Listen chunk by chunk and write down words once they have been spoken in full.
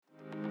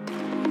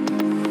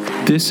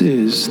This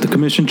is the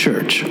Commission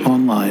Church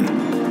Online.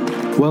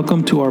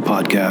 Welcome to our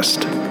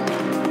podcast.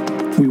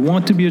 We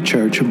want to be a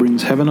church who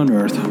brings heaven on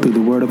earth through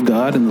the Word of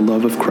God and the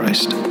love of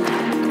Christ.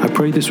 I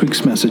pray this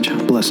week's message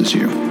blesses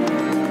you.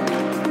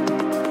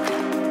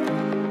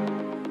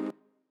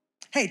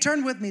 Hey,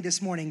 turn with me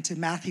this morning to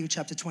Matthew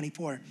chapter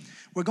 24.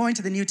 We're going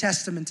to the New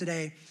Testament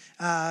today.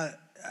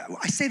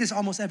 I say this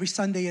almost every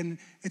Sunday, and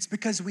it's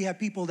because we have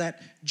people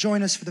that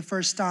join us for the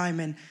first time.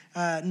 And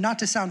not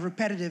to sound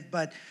repetitive,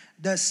 but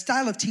the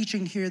style of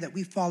teaching here that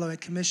we follow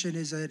at Commission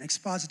is an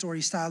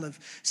expository style of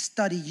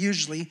study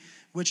usually,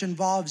 which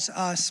involves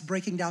us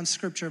breaking down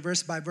scripture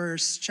verse by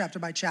verse, chapter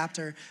by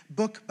chapter,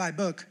 book by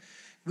book.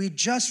 We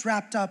just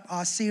wrapped up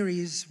our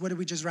series. What did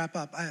we just wrap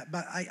up?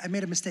 I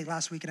made a mistake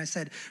last week and I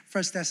said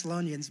 1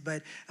 Thessalonians,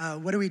 but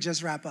what did we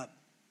just wrap up?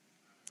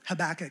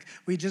 Habakkuk.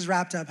 We just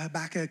wrapped up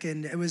Habakkuk,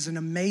 and it was an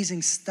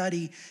amazing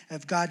study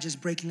of God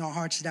just breaking our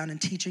hearts down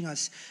and teaching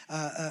us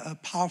a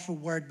powerful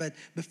word. But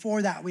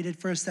before that, we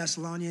did 1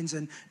 Thessalonians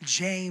and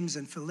James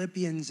and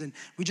Philippians, and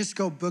we just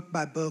go book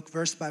by book,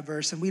 verse by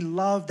verse, and we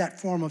love that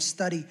form of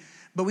study.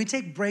 But we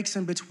take breaks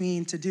in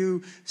between to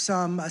do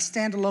some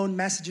standalone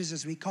messages,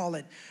 as we call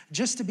it,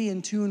 just to be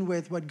in tune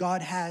with what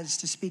God has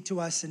to speak to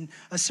us in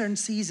a certain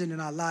season in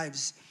our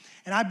lives.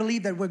 And I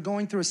believe that we're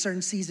going through a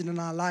certain season in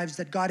our lives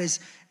that God is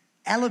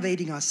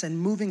elevating us and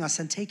moving us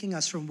and taking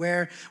us from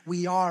where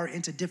we are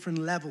into different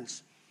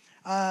levels.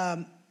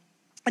 And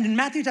in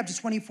Matthew chapter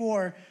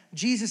 24,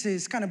 Jesus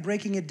is kind of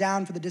breaking it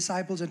down for the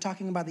disciples and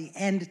talking about the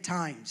end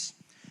times.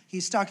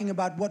 He's talking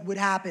about what would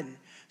happen,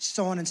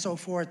 so on and so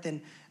forth.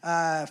 And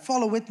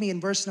follow with me in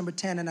verse number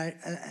 10, and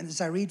as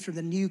I read from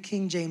the New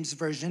King James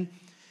Version.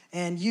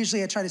 And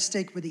usually I try to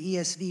stick with the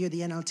ESV or the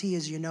NLT,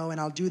 as you know,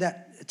 and I'll do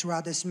that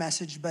throughout this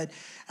message. But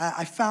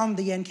I found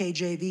the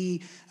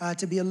NKJV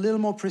to be a little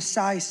more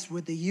precise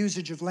with the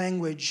usage of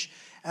language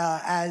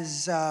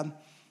as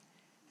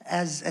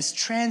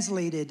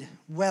translated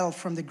well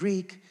from the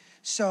Greek.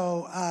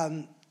 So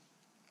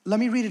let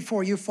me read it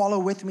for you. Follow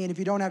with me. And if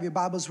you don't have your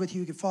Bibles with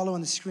you, you can follow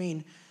on the screen.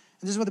 And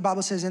this is what the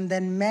Bible says. And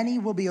then many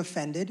will be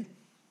offended.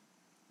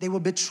 They will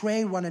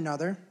betray one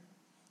another.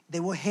 They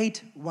will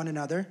hate one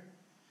another.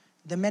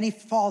 The many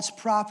false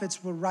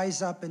prophets will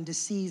rise up and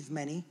deceive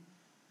many.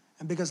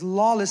 And because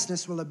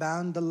lawlessness will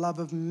abound, the love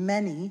of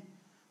many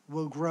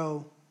will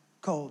grow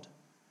cold.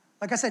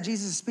 Like I said,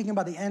 Jesus is speaking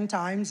about the end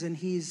times, and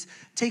he's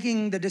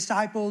taking the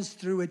disciples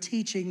through a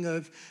teaching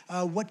of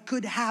what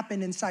could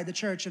happen inside the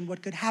church and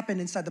what could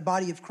happen inside the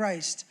body of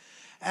Christ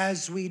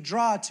as we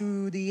draw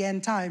to the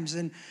end times.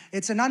 And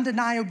it's an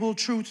undeniable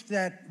truth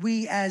that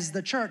we as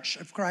the church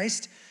of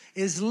Christ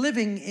is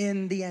living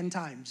in the end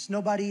times.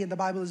 Nobody in the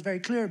Bible is very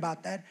clear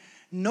about that.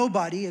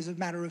 Nobody, as a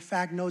matter of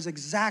fact, knows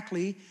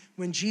exactly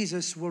when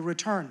Jesus will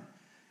return.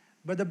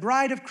 But the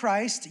bride of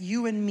Christ,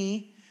 you and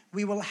me,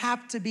 we will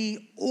have to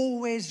be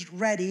always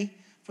ready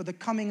for the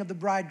coming of the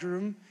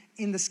bridegroom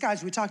in the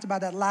skies. We talked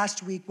about that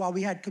last week while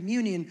we had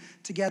communion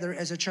together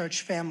as a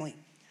church family.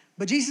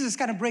 But Jesus is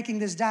kind of breaking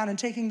this down and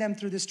taking them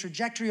through this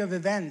trajectory of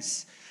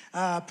events,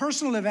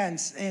 personal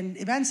events and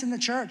events in the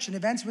church and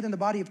events within the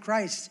body of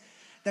Christ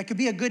that could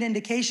be a good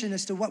indication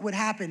as to what would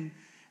happen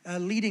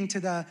leading to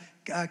the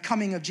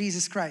coming of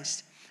Jesus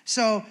Christ.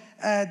 So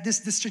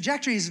this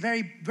trajectory is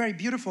very, very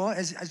beautiful,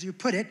 as you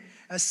put it,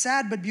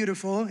 sad but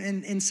beautiful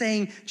in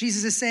saying,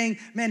 Jesus is saying,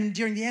 man,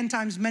 during the end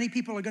times, many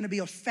people are going to be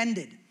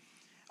offended.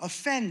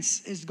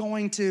 Offense is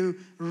going to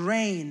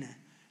reign.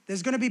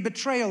 There's going to be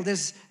betrayal.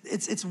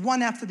 It's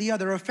one after the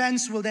other.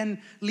 Offense will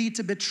then lead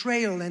to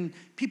betrayal, and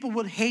people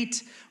will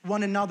hate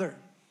one another.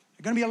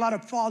 There are going to be a lot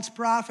of false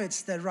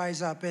prophets that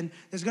rise up, and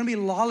there's going to be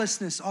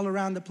lawlessness all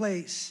around the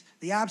place.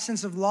 The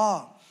absence of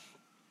law.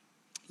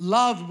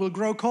 Love will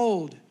grow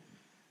cold.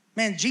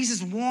 Man,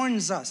 Jesus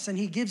warns us, and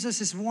he gives us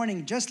his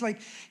warning just like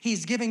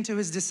he's giving to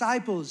his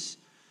disciples.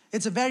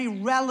 It's a very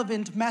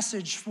relevant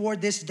message for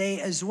this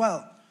day as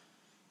well.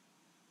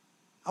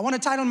 I want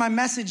to title my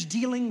message,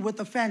 Dealing with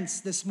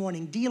Offense, this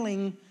morning.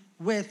 Dealing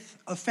with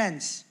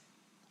offense.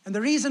 And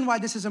the reason why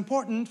this is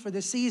important for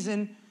this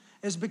season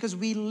is because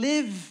we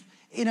live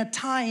in a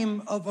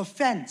time of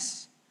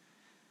offense.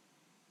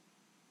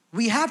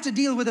 We have to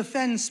deal with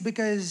offense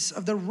because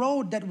of the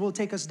road that will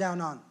take us down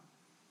on.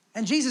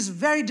 And Jesus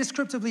very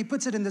descriptively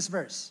puts it in this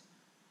verse.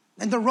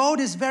 And the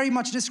road is very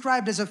much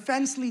described as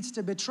offense leads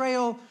to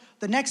betrayal.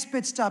 The next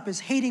pit stop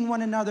is hating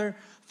one another.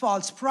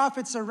 False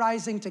prophets are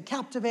rising to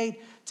captivate,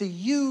 to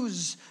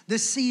use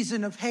this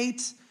season of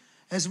hate,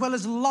 as well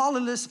as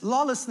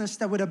lawlessness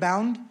that would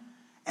abound,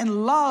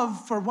 and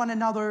love for one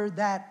another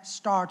that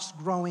starts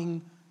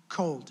growing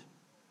cold.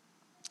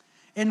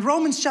 In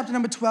Romans chapter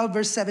number 12,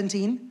 verse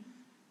 17,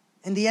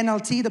 in the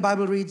NLT, the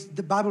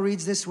Bible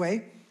reads this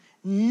way: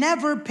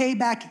 never pay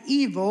back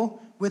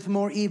evil with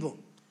more evil.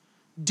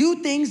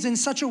 Do things in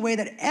such a way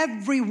that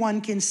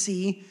everyone can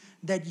see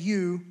that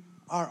you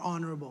are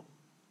honorable.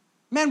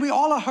 Man, we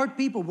all are hurt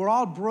people. We're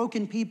all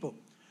broken people.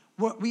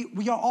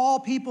 We are all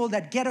people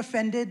that get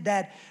offended,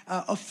 that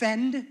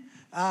offend,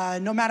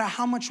 no matter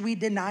how much we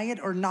deny it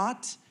or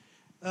not.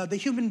 The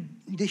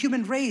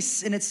human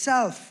race in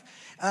itself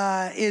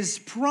is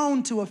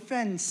prone to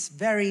offense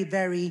very,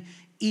 very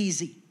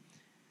easy.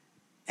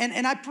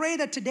 And I pray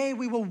that today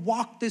we will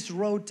walk this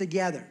road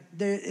together.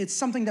 It's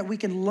something that we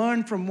can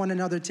learn from one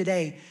another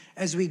today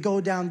as we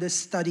go down this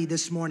study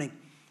this morning.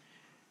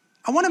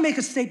 I want to make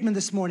a statement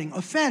this morning.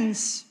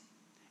 Offense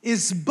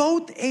is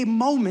both a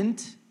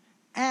moment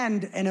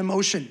and an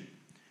emotion.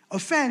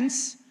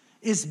 Offense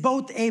is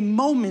both a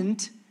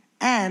moment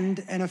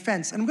and an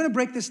offense. And I'm going to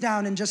break this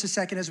down in just a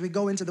second as we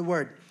go into the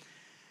word.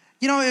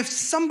 You know, if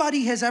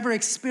somebody has ever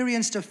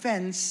experienced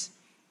offense,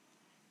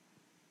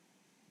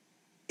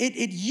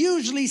 it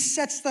usually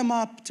sets them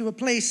up to a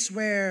place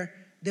where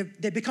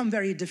they become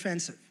very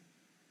defensive.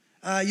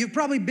 You've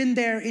probably been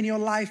there in your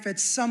life at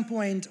some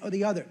point or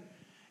the other.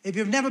 If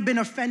you've never been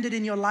offended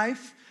in your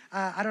life,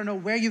 I don't know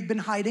where you've been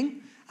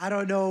hiding. I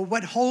don't know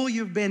what hole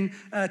you've been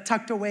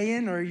tucked away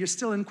in, or you're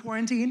still in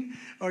quarantine,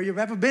 or you've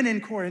ever been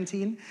in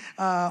quarantine,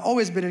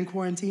 always been in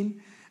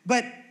quarantine.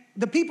 But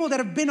the people that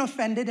have been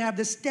offended have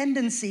this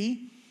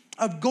tendency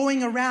of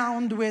going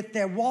around with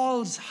their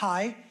walls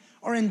high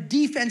or in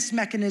defense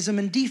mechanism,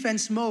 in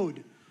defense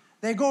mode.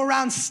 They go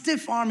around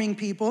stiff-arming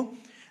people.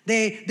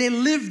 They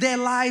live their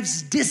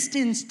lives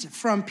distanced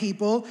from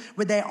people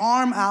with their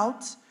arm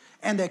out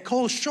and their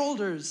cold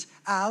shoulders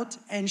out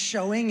and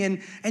showing.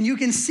 And you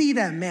can see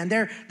them, man.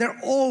 They're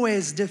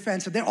always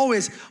defensive. They're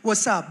always,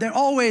 what's up? They're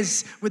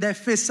always with their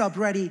fists up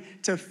ready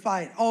to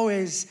fight,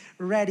 always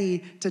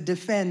ready to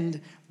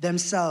defend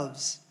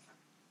themselves.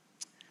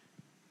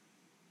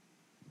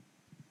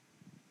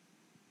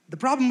 The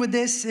problem with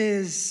this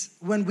is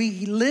when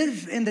we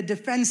live in the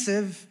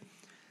defensive,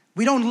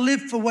 we don't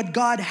live for what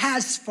God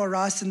has for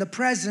us in the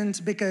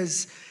present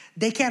because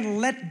they can't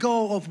let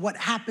go of what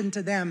happened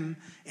to them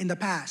in the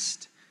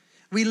past.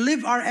 We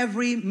live our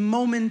every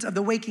moment of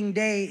the waking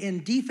day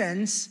in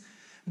defense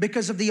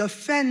because of the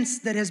offense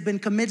that has been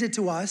committed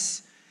to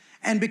us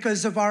and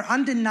because of our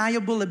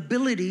undeniable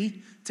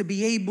ability to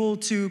be able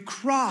to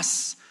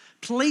cross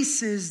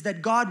places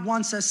that God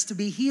wants us to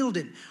be healed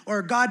in.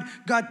 Or God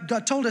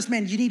told us,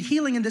 man, you need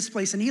healing in this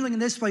place and healing in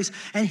this place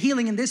and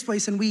healing in this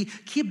place, and we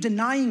keep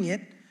denying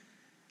it.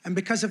 And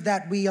because of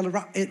that, we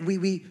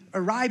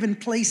arrive in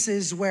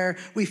places where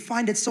we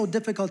find it so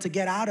difficult to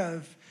get out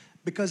of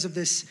because of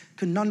this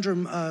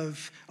conundrum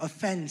of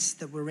offense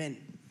that we're in.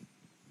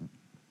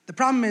 The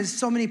problem is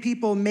so many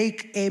people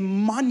make a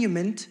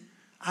monument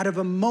out of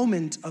a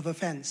moment of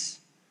offense.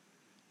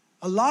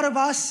 A lot of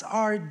us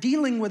are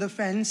dealing with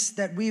offense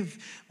that we've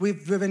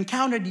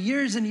encountered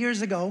years and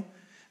years ago,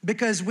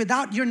 because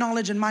without your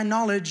knowledge and my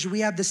knowledge, we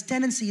have this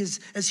tendency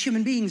as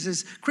human beings,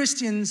 as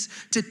Christians,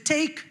 to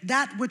take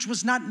that which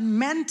was not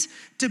meant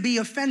to be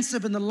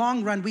offensive in the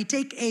long run. We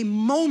take a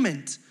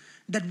moment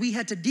that we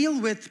had to deal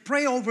with,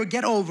 pray over,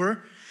 get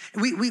over.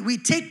 We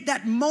take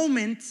that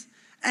moment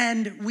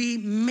and we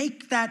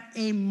make that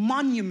a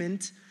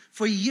monument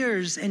for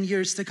years and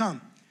years to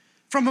come.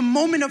 From a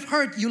moment of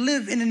hurt, you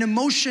live in an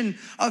emotion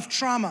of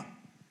trauma.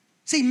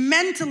 See,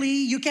 mentally,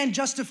 you can't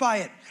justify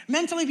it.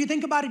 Mentally, if you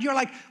think about it, you're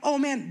like, oh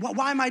man,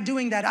 why am I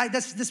doing that?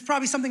 This is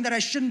probably something that I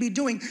shouldn't be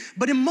doing.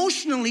 But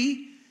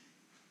emotionally,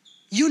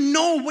 you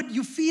know what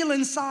you feel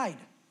inside.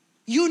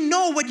 You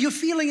know what you're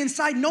feeling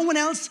inside. No one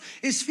else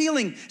is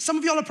feeling. Some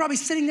of y'all are probably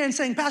sitting there and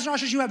saying, Pastor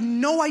Ashish, you have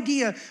no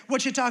idea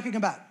what you're talking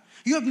about.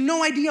 You have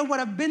no idea what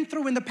I've been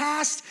through in the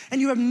past, and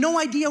you have no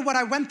idea what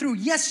I went through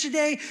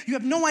yesterday. You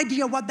have no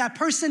idea what that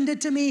person did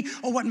to me,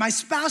 or what my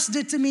spouse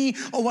did to me,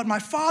 or what my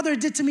father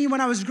did to me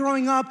when I was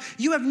growing up.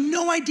 You have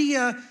no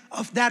idea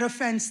of that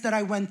offense that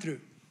I went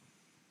through.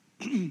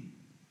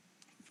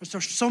 For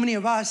so many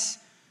of us,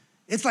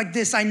 it's like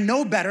this: I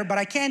know better, but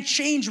I can't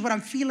change what I'm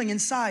feeling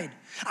inside.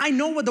 I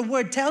know what the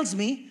word tells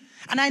me,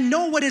 and I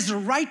know what is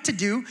right to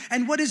do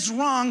and what is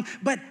wrong,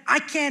 but I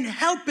can't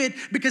help it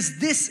because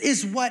this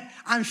is what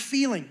I'm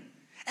feeling.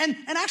 And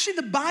actually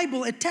the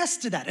Bible attests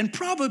to that. In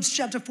Proverbs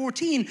chapter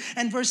 14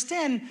 and verse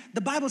 10,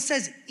 the Bible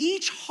says,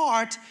 each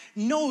heart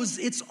knows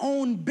its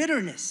own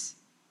bitterness.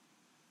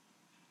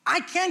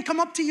 I can't come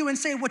up to you and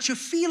say what you're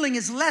feeling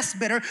is less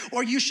bitter,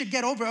 or you should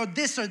get over, or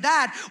this or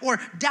that, or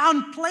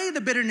downplay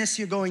the bitterness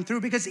you're going through,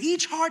 because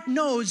each heart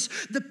knows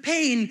the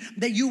pain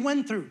that you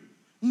went through.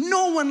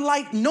 No one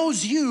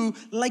knows you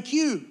like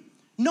you.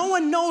 No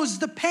one knows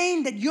the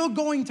pain that you're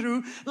going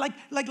through like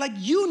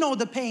you know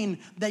the pain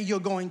that you're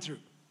going through.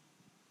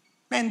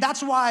 And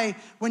that's why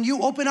when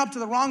you open up to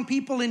the wrong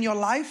people in your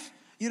life,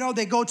 you know,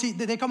 they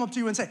come up to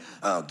you and say,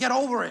 oh, get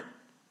over it.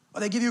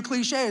 Or they give you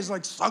cliches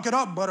like, suck it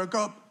up,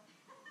 buttercup.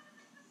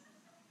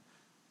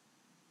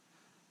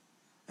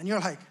 And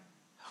you're like,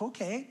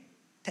 okay.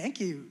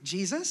 Thank you,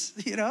 Jesus.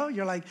 You know,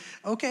 you're like,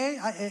 okay,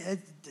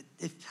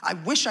 I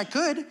wish I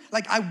could.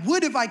 Like, I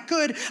would if I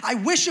could. I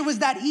wish it was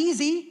that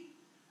easy.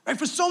 Right?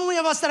 For so many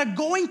of us that are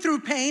going through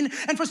pain,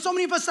 and for so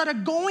many of us that are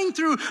going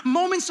through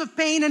moments of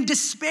pain and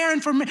despair,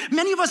 and for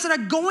many of us that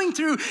are going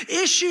through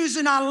issues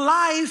in our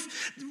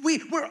life,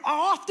 we're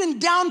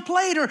often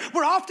downplayed, or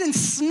we're often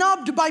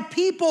snubbed by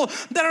people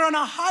that are on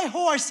a high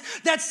horse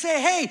that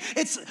say, hey,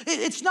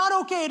 it's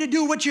not okay to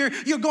do what you're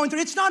going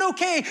through. It's not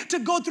okay to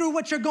go through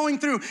what you're going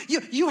through.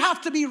 You have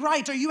to be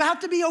right, or you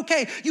have to be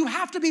okay. You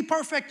have to be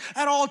perfect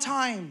at all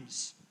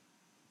times.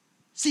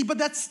 See, but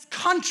that's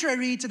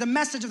contrary to the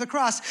message of the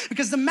cross,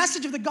 because the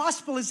message of the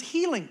gospel is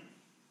healing,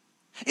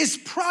 is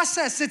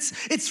process.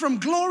 It's from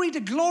glory to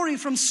glory,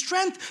 from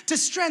strength to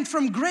strength,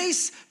 from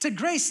grace to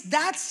grace.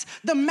 That's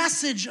the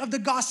message of the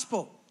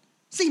gospel.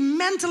 See,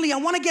 mentally, I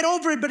want to get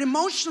over it, but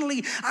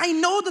emotionally, I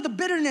know that the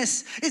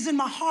bitterness is in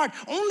my heart.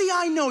 Only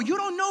I know. You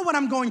don't know what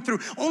I'm going through.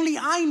 Only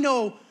I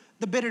know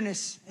the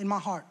bitterness in my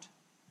heart.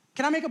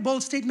 Can I make a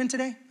bold statement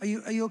today? Are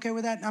you okay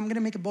with that? I'm going to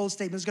make a bold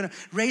statement. It's going to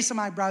raise some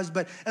eyebrows,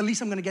 but at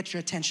least I'm going to get your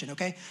attention,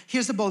 okay?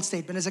 Here's the bold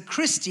statement. As a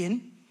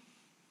Christian,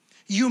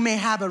 you may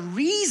have a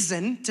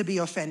reason to be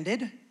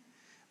offended,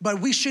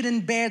 but we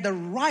shouldn't bear the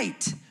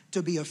right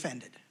to be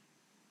offended.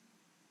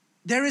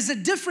 There is a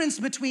difference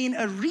between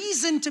a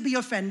reason to be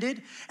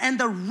offended and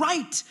the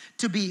right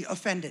to be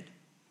offended.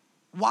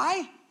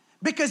 Why?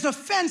 Because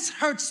offense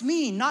hurts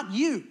me, not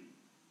you.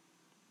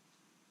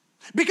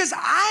 Because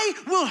I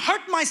will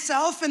hurt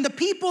myself and the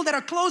people that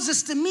are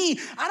closest to me.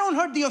 I don't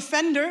hurt the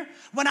offender.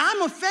 When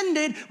I'm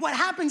offended, what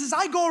happens is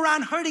I go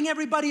around hurting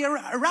everybody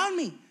around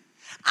me.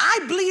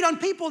 I bleed on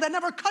people that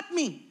never cut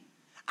me.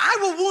 I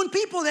will wound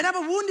people that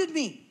never wounded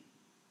me.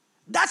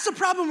 That's the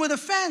problem with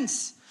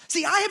offense.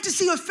 See, I have to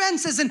see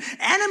offense as an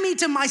enemy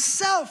to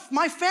myself,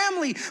 my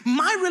family,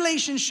 my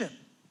relationship.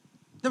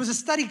 There was a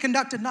study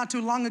conducted not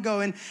too long ago,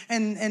 and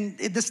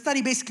the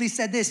study basically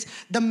said this: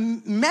 the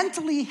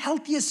mentally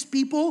healthiest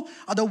people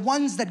are the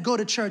ones that go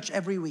to church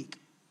every week.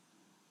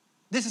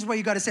 This is where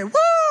you got to say,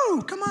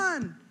 woo, come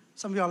on.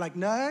 Some of y'all are like,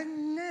 no,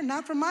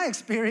 not from my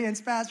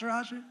experience, Pastor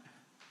Asher.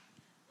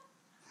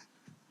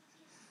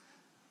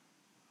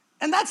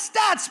 And that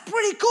stat's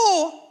pretty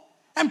cool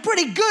and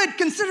pretty good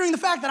considering the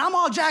fact that I'm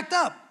all jacked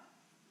up.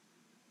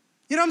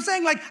 You know what I'm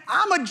saying? Like,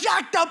 I'm a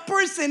jacked up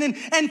person,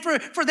 and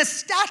for the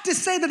stat to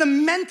say that the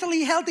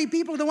mentally healthy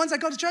people are the ones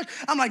that go to church,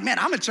 I'm like, man,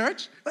 I'm a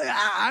church.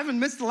 I haven't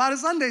missed a lot of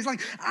Sundays.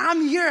 Like,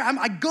 I'm here.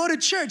 I go to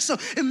church. So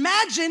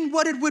imagine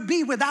what it would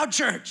be without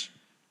church.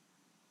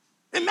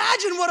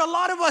 Imagine what a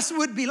lot of us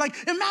would be. Like,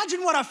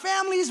 imagine what our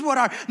families, what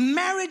our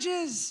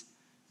marriages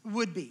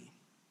would be.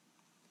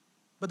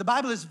 But the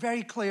Bible is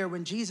very clear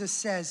when Jesus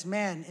says,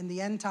 man, in the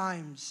end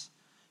times,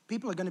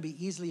 people are going to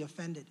be easily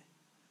offended.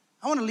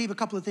 I want to leave a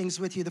couple of things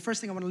with you. The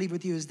first thing I want to leave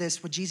with you is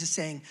this: what Jesus is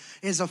saying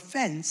is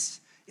offense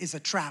is a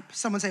trap.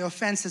 Someone say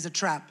offense is a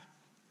trap.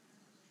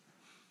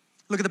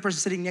 Look at the person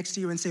sitting next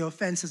to you and say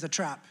offense is a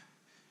trap.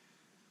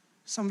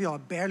 Some of you are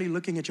barely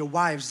looking at your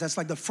wives. That's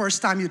like the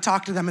first time you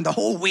talk to them in the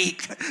whole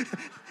week.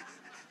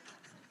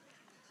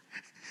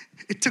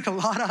 It took a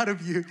lot out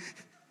of you.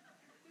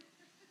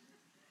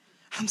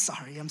 I'm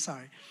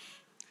sorry.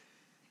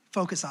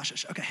 Focus,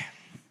 Ashish. Okay.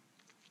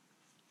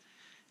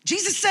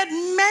 Jesus said,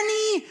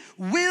 many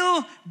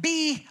will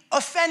be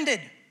offended.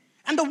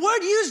 And the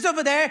word used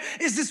over there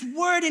is this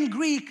word in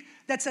Greek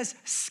that says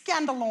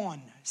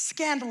scandalon,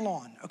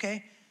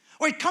 okay?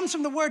 Or it comes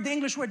from the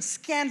English word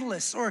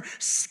scandalous or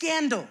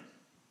scandal.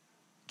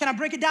 Can I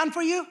break it down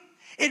for you?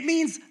 It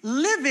means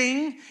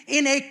living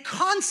in a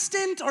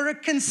constant or a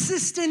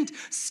consistent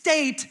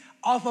state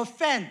of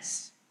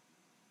offense.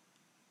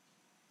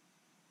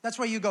 That's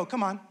where you go.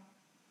 Come on.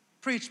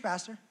 Preach,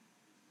 Pastor.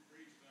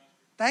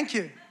 Thank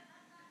you.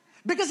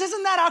 Because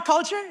isn't that our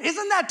culture?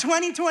 Isn't that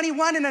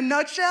 2021 in a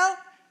nutshell?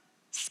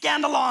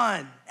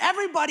 Scandalon.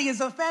 Everybody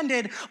is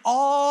offended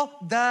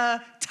all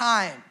the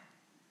time.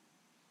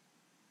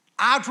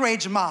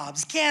 Outrage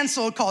mobs,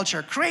 cancel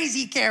culture,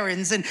 crazy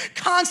Karens, and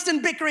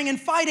constant bickering and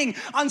fighting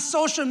on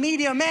social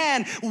media.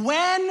 Man,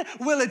 when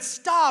will it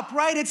stop,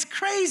 right? It's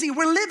crazy.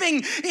 We're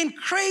living in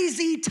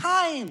crazy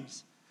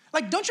times.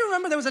 Like, don't you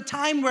remember there was a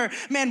time where,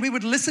 man, we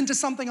would listen to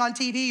something on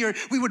TV or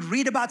we would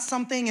read about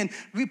something and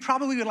we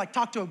probably would like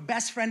talk to a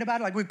best friend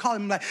about it. Like we'd call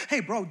him like, hey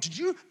bro, did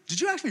you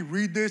actually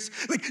read this?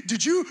 Like,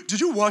 did you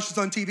watch this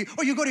on TV?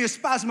 Or you go to your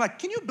spouse and be like,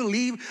 can you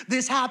believe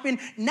this happened?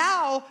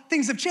 Now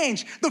things have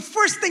changed. The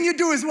first thing you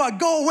do is what?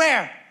 Go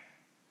where?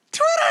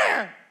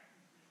 Twitter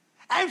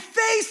and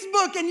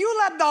Facebook, and you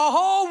let the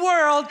whole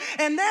world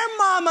and their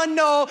mama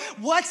know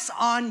what's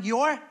on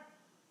your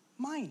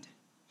mind.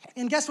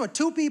 And guess what?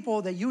 Two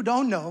people that you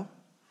don't know,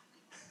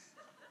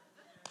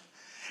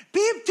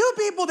 two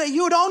people that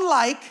you don't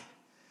like,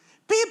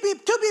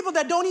 two people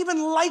that don't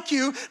even like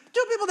you,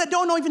 two people that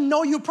don't even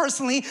know you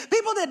personally,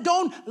 people that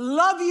don't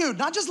love you,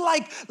 not just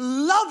like,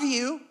 love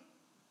you,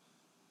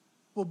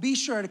 will be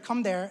sure to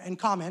come there and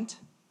comment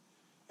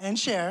and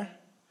share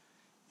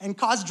and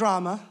cause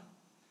drama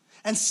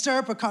and stir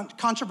up a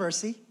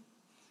controversy.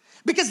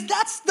 Because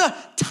that's the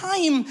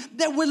time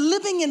that we're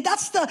living in.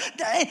 That's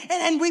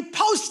and we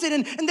post it,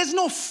 and there's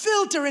no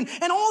filter, and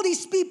all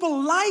these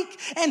people like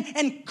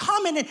and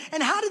comment.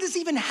 And how did this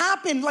even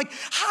happen? Like,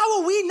 how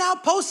are we now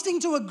posting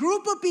to a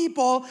group of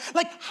people?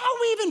 Like, how are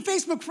we even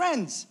Facebook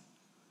friends?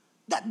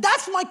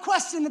 That's my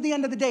question at the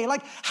end of the day.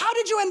 Like, how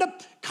did you end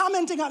up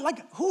commenting on,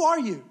 like, who are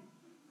you?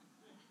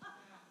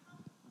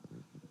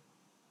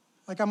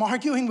 Like, I'm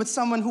arguing with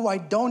someone who I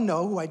don't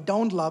know, who I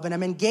don't love, and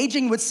I'm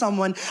engaging with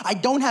someone I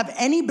don't have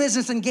any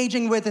business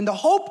engaging with in the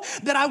hope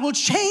that I will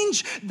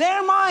change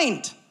their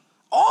mind.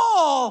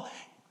 All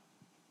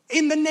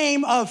in the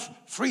name of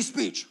free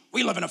speech.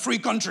 We live in a free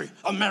country.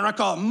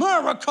 America,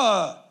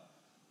 America.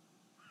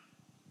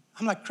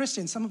 I'm like,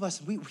 Christians, some of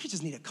us, we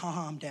just need to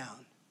calm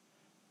down.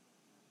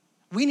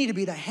 We need to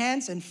be the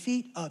hands and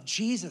feet of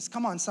Jesus.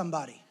 Come on,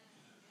 somebody.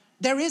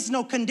 There is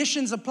no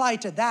conditions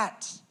applied to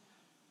that.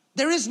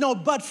 There is no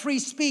but free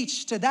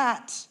speech to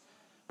that.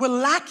 We're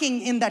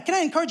lacking in that. Can I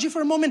encourage you for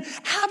a moment?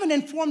 Have an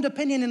informed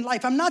opinion in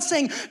life. I'm not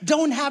saying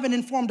don't have an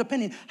informed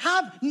opinion.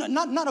 Have,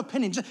 not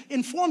opinion, just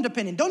informed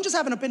opinion. Don't just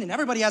have an opinion.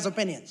 Everybody has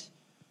opinions.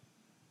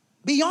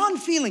 Beyond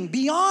feeling,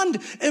 beyond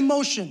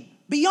emotion,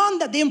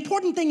 beyond that, the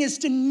important thing is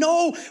to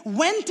know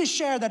when to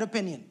share that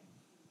opinion.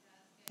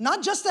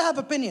 Not just to have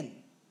opinion.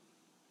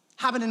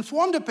 Have an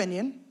informed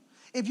opinion.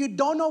 If you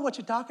don't know what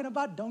you're talking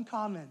about, don't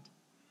comment.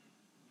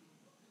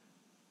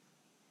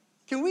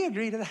 Can we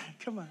agree to that?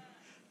 Come on.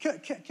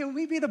 Can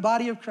we be the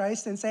body of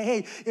Christ and say,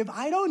 hey, if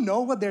I don't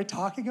know what they're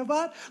talking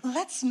about,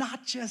 let's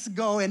not just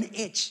go and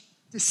itch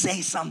to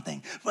say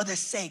something for the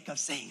sake of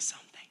saying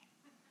something.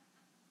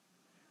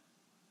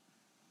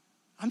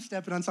 I'm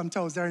stepping on some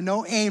toes. There are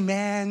no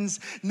amens,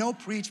 no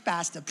preach,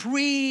 pastor,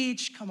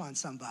 preach. Come on,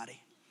 somebody.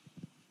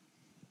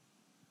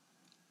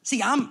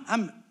 See,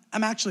 I'm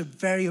actually a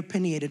very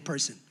opinionated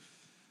person.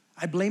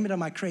 I blame it on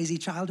my crazy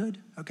childhood,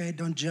 okay?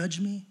 Don't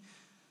judge me.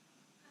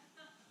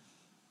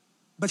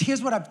 But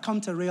here's what I've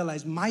come to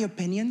realize. My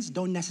opinions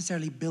don't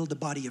necessarily build the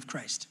body of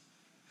Christ.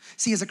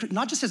 See,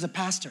 not just as a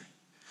pastor,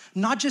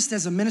 not just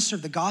as a minister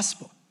of the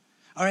gospel,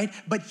 all right?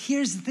 But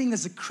here's the thing,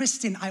 as a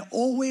Christian, I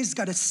always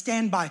got to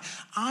stand by.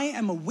 I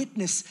am a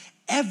witness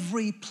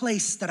every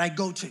place that I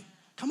go to.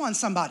 Come on,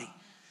 somebody.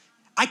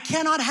 I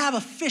cannot have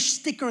a fish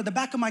sticker at the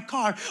back of my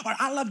car or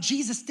I love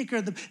Jesus sticker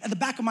at the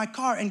back of my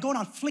car and going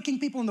on flicking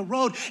people in the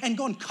road and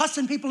going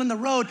cussing people in the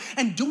road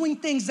and doing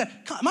things that,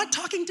 am I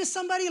talking to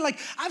somebody? Like,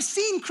 I've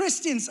seen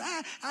Christians,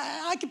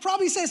 I could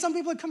probably say some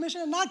people are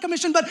commissioned and not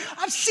commissioned, but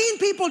I've seen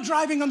people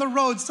driving on the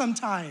road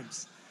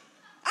sometimes.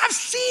 I've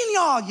seen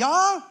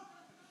y'all.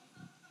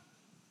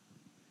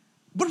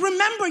 But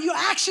remember, your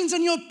actions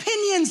and your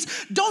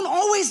opinions don't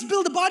always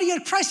build the body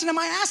of Christ. And am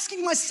I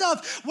asking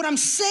myself, what I'm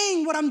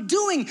saying, what I'm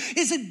doing,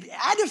 is it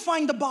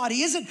edifying the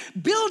body? Is it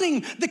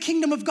building the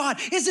kingdom of God?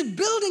 Is it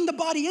building the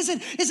body? Is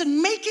it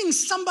making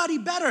somebody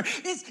better?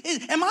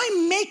 Am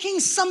I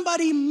making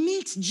somebody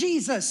meet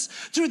Jesus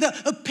through the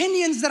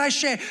opinions that I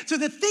share, through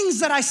the things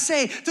that I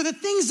say, through the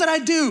things that I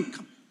do?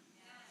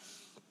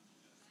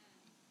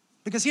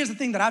 Because here's the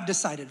thing that I've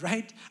decided,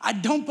 right? I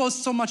don't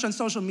post so much on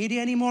social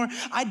media anymore.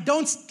 I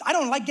don't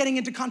like getting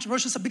into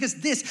controversial stuff because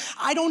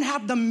I don't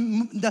have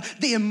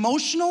the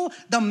emotional,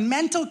 the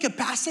mental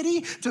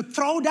capacity to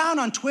throw down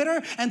on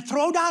Twitter and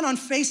throw down on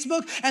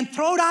Facebook and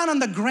throw down on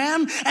the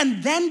gram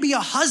and then be a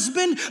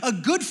husband, a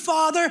good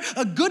father,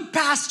 a good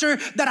pastor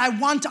that I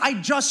want. I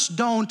just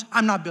don't.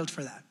 I'm not built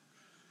for that.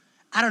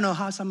 I don't know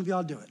how some of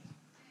y'all do it.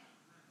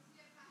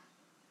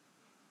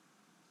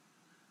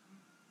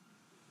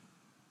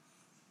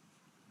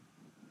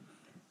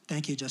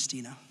 Thank you,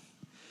 Justina.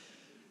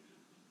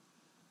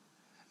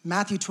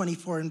 Matthew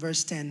 24 and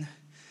verse 10,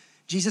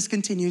 Jesus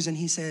continues and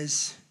he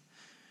says,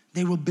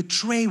 they will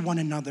betray one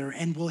another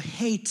and will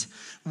hate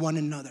one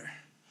another.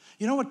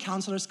 You know what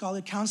counselors call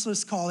it?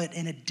 Counselors call it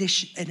an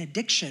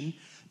addiction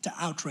to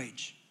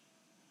outrage.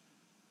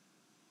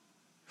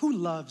 Who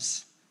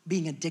loves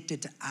being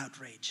addicted to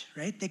outrage,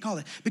 right? They call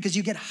it, because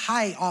you get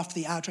high off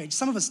the outrage.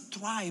 Some of us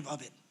thrive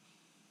of it.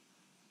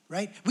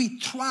 Right? We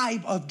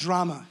thrive of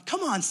drama. Come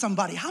on,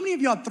 somebody. How many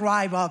of y'all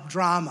thrive of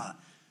drama?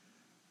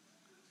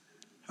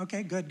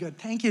 Okay, good.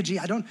 Thank you, G.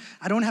 I don't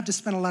have to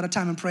spend a lot of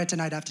time in prayer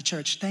tonight after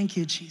church. Thank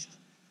you, Jesus.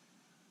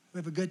 We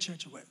have a good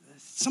church.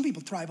 Some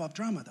people thrive off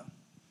drama, though.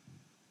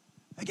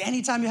 Like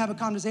anytime you have a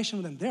conversation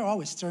with them, they're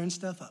always stirring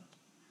stuff up.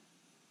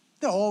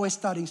 They're always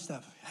starting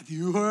stuff. Have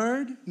you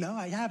heard? No,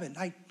 I haven't.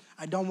 I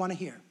don't want to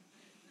hear.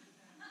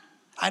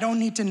 I don't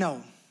need to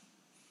know.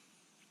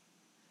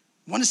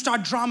 Want to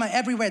start drama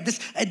everywhere. This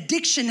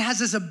addiction has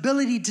this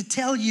ability to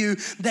tell you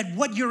that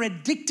what you're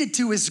addicted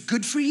to is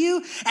good for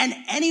you, and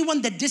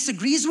anyone that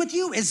disagrees with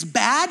you is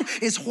bad,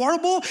 is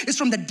horrible, is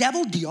from the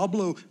devil,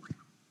 Diablo.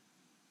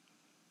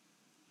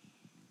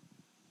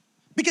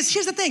 Because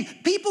here's the thing,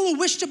 people who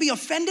wish to be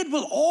offended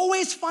will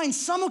always find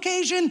some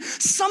occasion,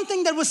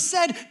 something that was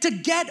said to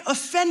get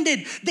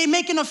offended. They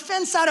make an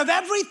offense out of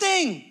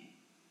everything.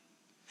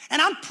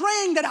 And I'm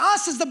praying that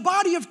us as the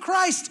body of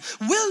Christ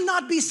will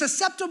not be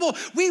susceptible.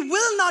 We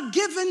will not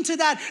give in to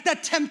that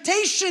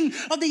temptation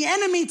of the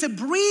enemy to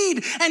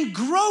breed and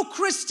grow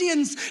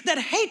Christians that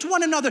hate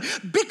one another,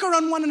 bicker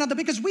on one another,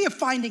 because we are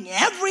finding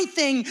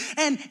everything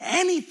and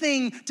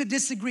anything to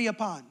disagree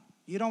upon.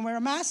 You don't wear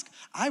a mask?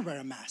 I wear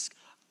a mask.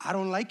 I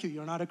don't like you.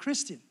 You're not a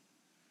Christian.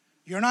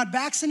 You're not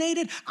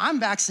vaccinated? I'm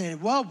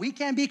vaccinated. Well, we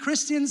can't be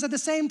Christians at the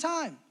same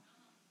time.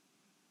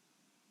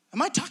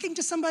 Am I talking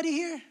to somebody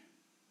here?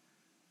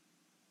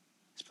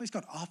 This place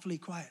got awfully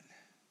quiet.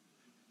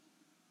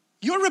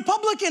 You're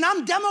Republican,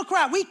 I'm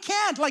Democrat. We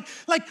can't.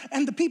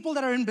 And the people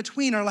that are in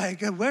between are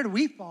like, where do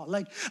we fall?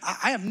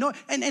 I have no,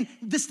 and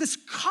this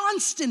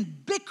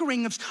constant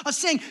bickering of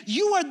saying,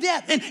 you are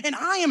that, and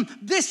I am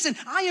this, and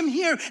I am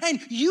here, and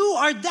you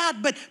are that.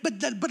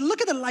 But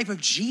look at the life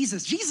of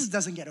Jesus. Jesus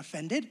doesn't get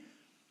offended.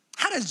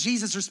 How does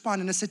Jesus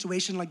respond in a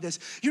situation like this?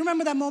 You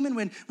remember that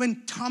moment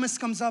when Thomas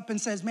comes up and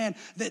says, man,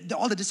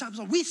 all the disciples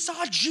are, we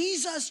saw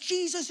Jesus.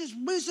 Jesus is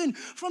risen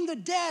from the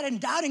dead.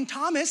 And doubting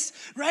Thomas,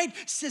 right,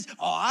 says,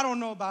 oh, I don't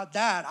know about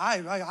that.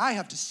 I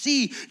have to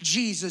see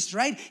Jesus,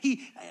 right?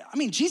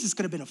 Jesus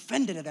could have been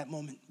offended at that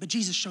moment, but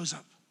Jesus shows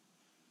up.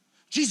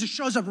 Jesus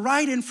shows up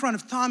right in front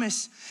of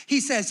Thomas. He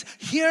says,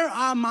 here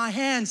are my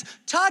hands.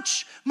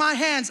 Touch my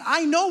hands.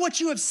 I know what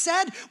you have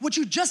said. What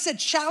you just said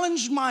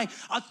challenged my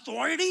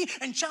authority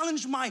and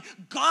challenged my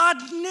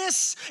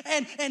godness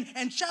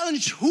and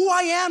challenged who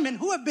I am and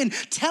who I've been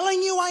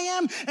telling you I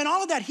am and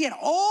all of that. He had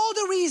all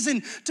the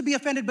reason to be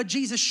offended, but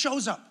Jesus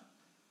shows up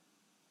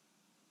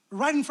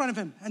right in front of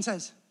him and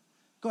says,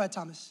 go ahead,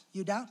 Thomas.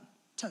 You doubt?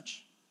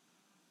 Touch.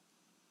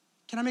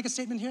 Can I make a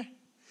statement here?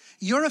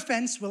 Your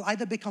offense will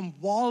either become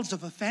walls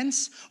of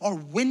offense or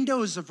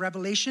windows of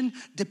revelation,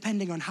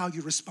 depending on how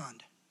you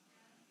respond.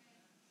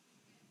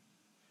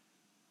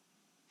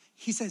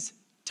 He says,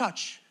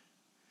 touch,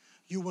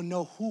 you will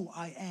know who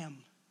I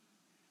am.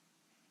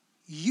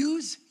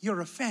 Use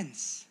your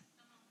offense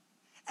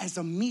as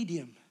a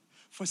medium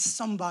for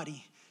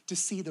somebody to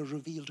see the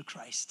revealed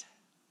Christ.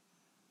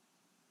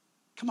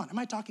 Come on, am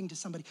I talking to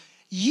somebody?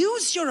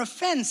 Use your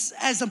offense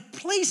as a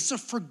place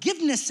of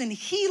forgiveness and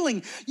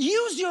healing.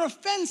 Use your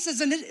offense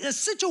as a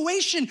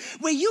situation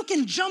where you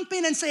can jump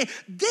in and say,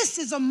 this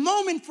is a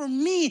moment for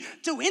me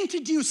to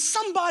introduce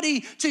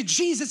somebody to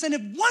Jesus. And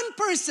if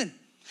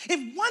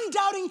one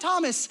doubting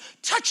Thomas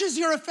touches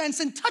your offense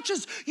and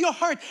touches your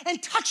heart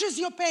and touches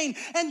your pain,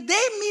 and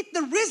they meet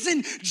the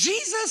risen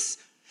Jesus,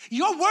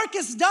 your work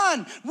is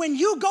done. When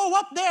you go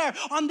up there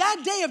on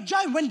that day of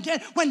judgment,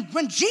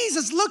 when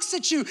Jesus looks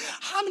at you,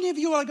 how many of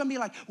you are going to be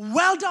like,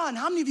 well done?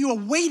 How many of you are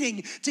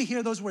waiting to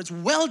hear those words?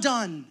 Well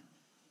done,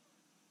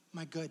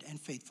 my good and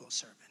faithful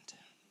servant.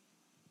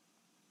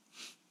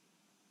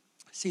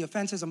 See,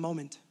 offense is a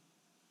moment.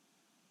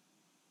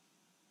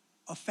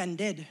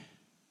 Offended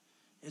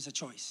is a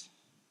choice.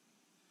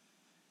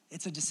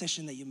 It's a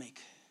decision that you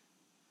make.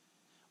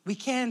 We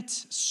can't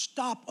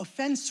stop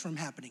offense from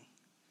happening,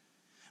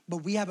 but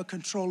we have a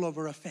control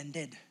over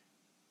offended.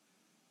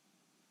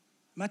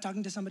 Am I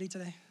talking to somebody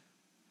today?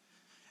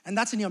 And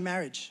that's in your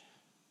marriage.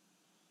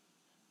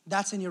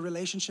 That's in your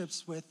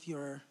relationships with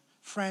your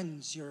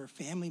friends, your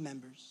family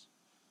members.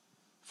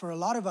 For a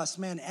lot of us,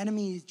 man,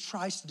 enemy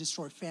tries to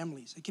destroy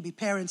families. It could be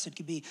parents, it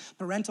could be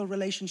parental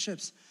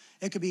relationships,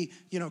 it could be,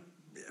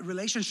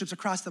 relationships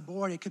across the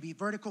board, it could be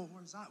vertical,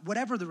 horizontal,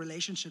 whatever the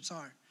relationships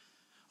are.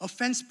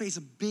 Offense plays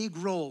a big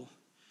role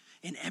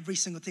in every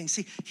single thing.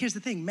 See, here's the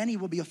thing, many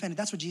will be offended.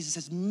 That's what Jesus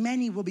says,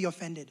 many will be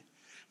offended.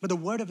 But the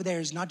word over there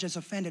is not just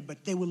offended,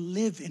 but they will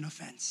live in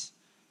offense.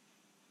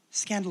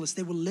 Scandalous,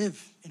 they will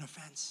live in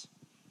offense.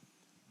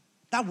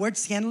 That word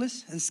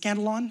scandalous and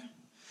scandalon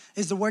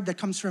is the word that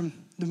comes from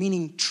the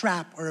meaning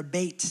trap or a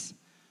bait.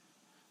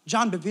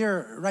 John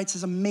Bevere writes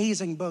this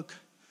amazing book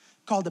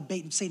called The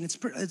Bait of Satan.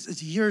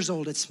 It's years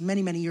old, it's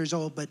many, many years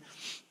old, but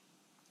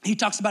he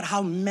talks about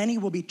how many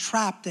will be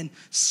trapped and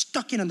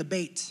stuck in on the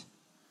bait.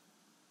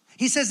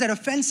 He says that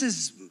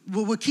offenses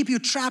will keep you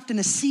trapped in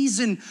a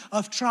season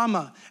of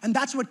trauma. And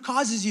that's what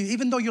causes you,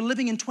 even though you're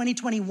living in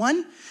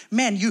 2021,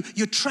 man,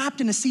 you're trapped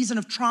in a season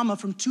of trauma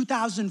from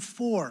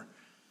 2004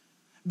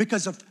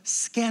 because of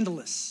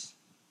scandalon,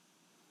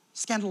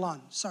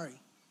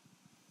 sorry.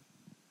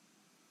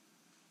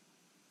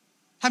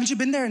 Haven't you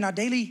been there in our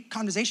daily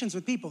conversations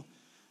with people?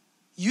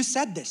 You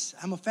said this,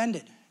 I'm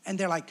offended. And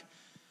they're like,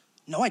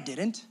 no, I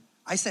didn't.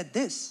 I said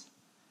this.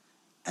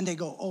 And they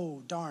go,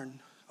 oh, darn.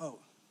 Oh,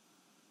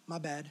 my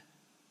bad.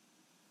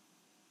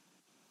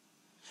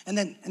 And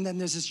then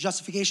there's this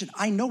justification.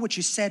 I know what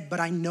you said, but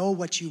I know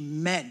what you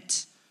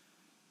meant.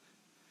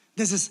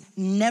 There's this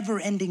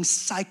never-ending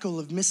cycle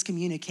of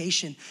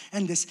miscommunication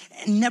and this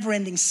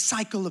never-ending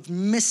cycle of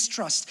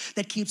mistrust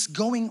that keeps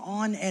going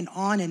on and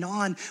on and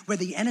on, where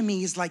the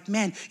enemy is like,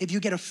 man, if you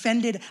get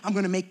offended, I'm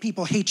going to make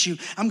people hate you.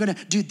 I'm going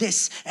to do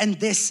this and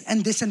this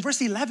and this. And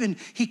verse 11,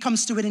 he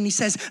comes to it and he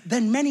says,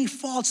 then many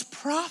false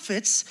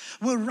prophets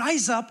will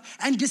rise up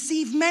and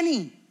deceive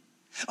many.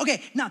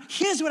 Okay, now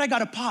here's what I got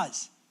to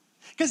pause.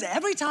 Because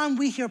every time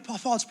we hear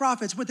false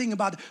prophets, we're thinking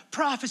about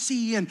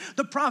prophecy and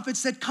the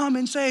prophets that come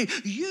and say,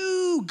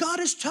 God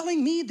is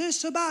telling me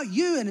this about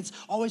you. And it's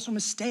always from a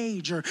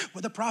stage, or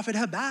with the prophet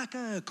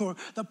Habakkuk or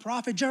the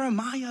prophet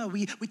Jeremiah.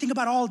 We think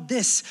about all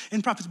this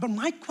in prophets. But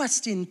my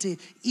question to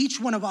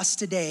each one of us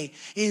today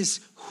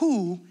is,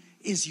 who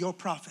is your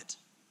prophet?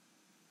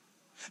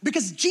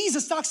 Because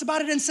Jesus talks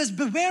about it and says,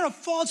 beware of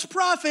false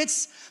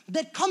prophets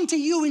that come to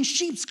you in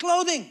sheep's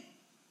clothing.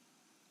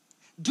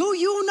 Do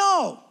you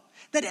know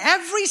that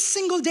every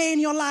single day in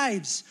your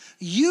lives,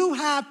 you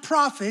have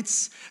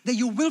prophets that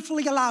you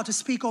willfully allow to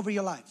speak over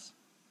your lives?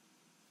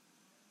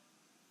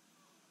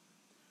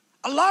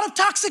 A lot of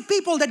toxic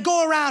people that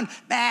go around,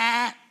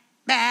 bah,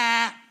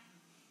 bah.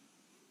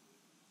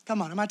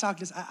 Come on, am I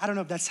talking this? I don't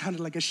know if that sounded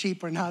like a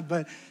sheep or not,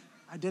 but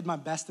I did my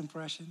best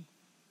impression.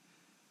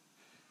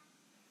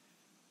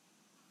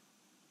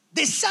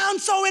 They sound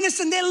so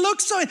innocent. They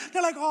look so,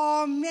 they're like,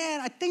 oh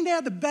man, I think they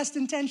have the best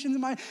intentions in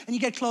mind. And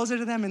you get closer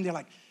to them and they're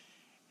like,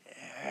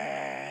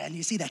 and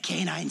you see that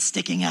canine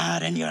sticking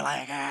out and you're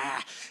like,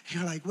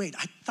 You're like, wait,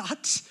 I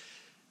thought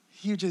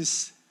you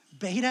just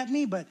bait at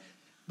me, but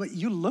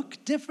you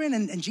look different.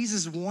 And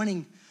Jesus is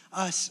warning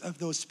us of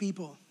those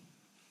people.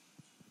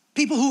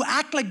 People who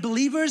act like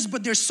believers,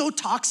 but they're so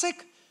toxic.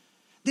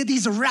 They're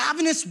these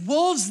ravenous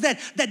wolves that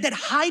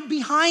hide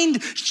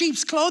behind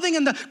sheep's clothing,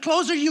 and the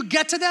closer you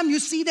get to them, you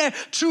see their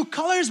true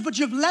colors, but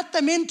you've let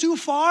them in too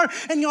far,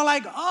 and you're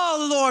like,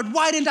 oh Lord,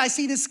 why didn't I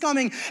see this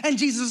coming? And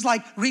Jesus is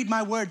like, read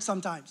my word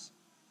sometimes.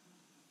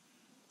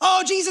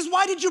 Oh Jesus,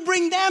 why did you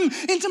bring them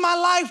into my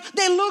life?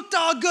 They looked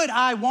all good.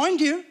 I warned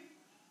you.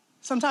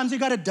 Sometimes you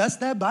gotta dust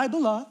that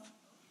Bible off.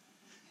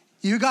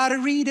 You gotta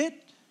read it.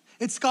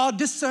 It's called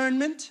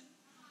discernment.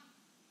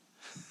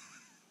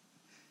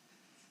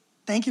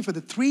 Thank you for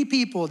the 3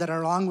 people that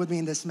are along with me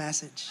in this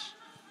message.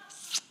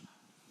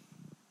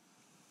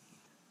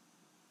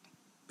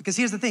 Because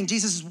here's the thing,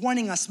 Jesus is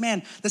warning us,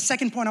 man. The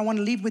second point I want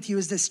to leave with you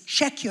is this: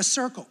 check your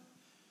circle.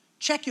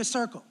 Check your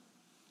circle.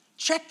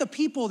 Check the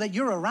people that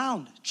you're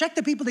around. Check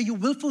the people that you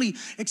willfully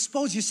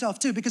expose yourself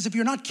to. Because if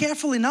you're not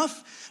careful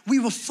enough, we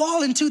will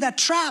fall into that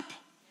trap.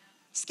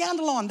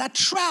 Scandalon, that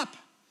trap.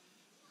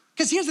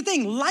 Because here's the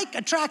thing, like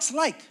attracts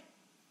like.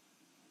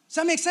 Does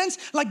that make sense?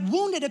 Like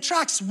wounded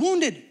attracts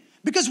wounded.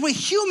 Because we're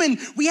human,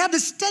 we have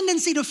this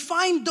tendency to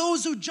find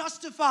those who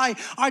justify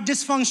our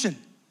dysfunction.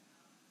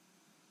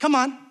 Come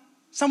on.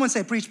 Someone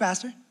say, preach,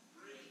 Pastor.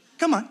 Preach.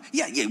 Come on.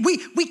 Yeah, we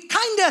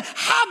kind of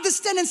have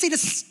this tendency to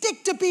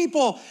stick to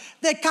people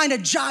that kind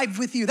of jive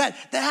with you, that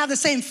have the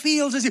same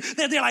feels as you.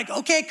 They're like,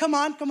 okay, come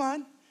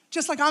on.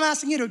 Just like I'm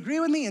asking you to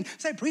agree with me and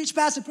say, preach,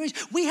 Pastor, preach.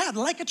 We have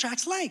like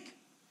attracts like,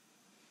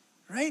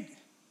 right?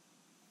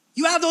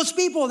 You have those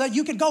people that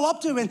you can go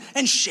up to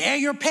and share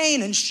your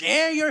pain and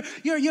share your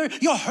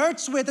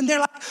hurts with. And they're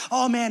like,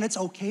 oh man, it's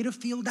okay to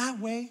feel that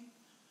way.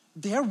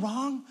 They're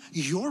wrong.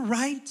 You're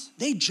right.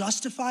 They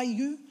justify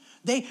you.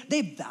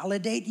 They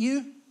validate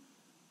you.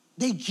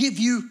 They give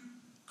you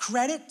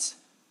credit.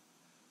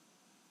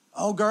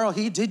 Oh girl,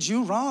 he did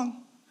you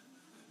wrong.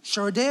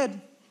 Sure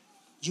did.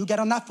 You get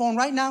on that phone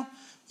right now.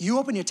 You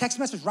open your text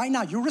message right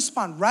now. You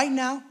respond right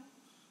now.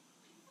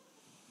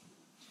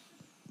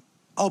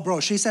 Oh, bro,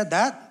 she said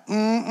that?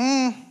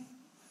 How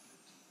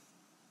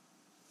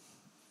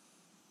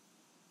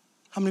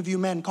many of you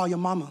men call your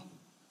mama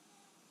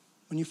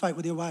when you fight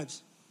with your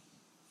wives?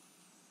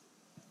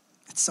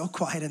 It's so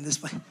quiet in this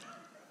place.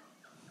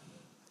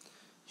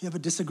 You have a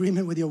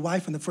disagreement with your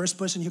wife, and the first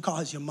person you call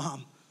is your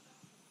mom.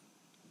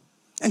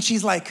 And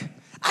she's like,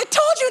 I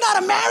told you not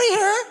to marry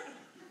her.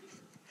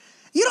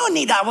 You don't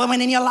need that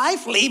woman in your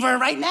life. Leave her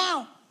right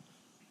now.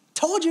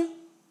 Told you.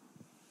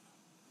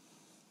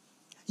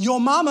 Your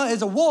mama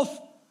is a wolf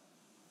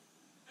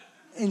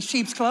in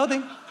sheep's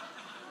clothing.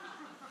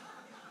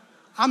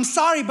 I'm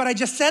sorry, but I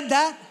just said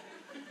that.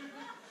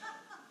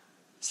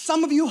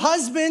 Some of you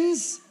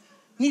husbands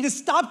need to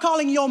stop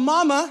calling your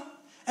mama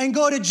and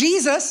go to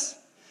Jesus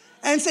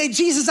and say,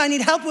 Jesus, I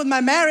need help with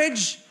my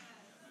marriage.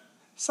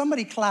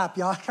 Somebody clap,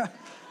 y'all.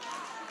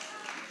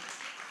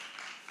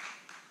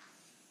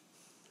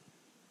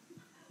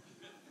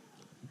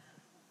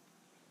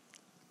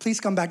 Please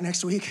come back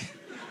next week.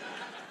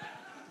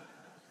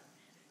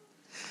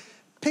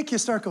 Pick your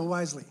circle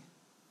wisely.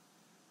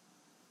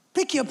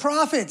 Pick your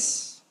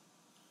prophets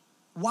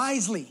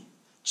wisely.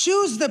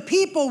 Choose the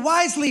people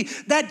wisely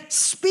that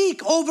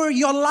speak over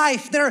your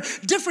life. There are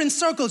different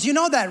circles. You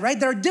know that, right?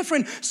 There are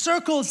different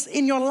circles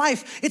in your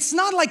life. It's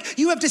not like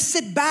you have to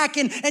sit back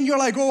and you're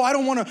like, oh, I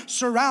don't want to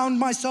surround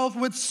myself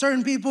with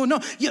certain people. No,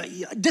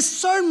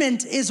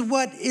 discernment is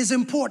what is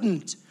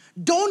important.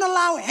 Don't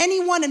allow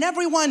anyone and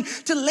everyone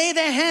to lay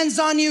their hands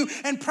on you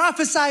and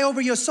prophesy over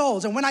your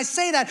souls. And when I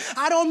say that,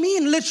 I don't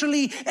mean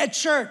literally at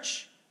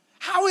church.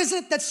 How is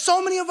it that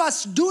so many of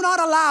us do not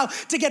allow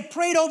to get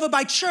prayed over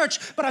by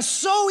church, but are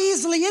so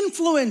easily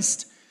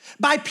influenced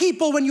by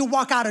people when you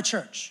walk out of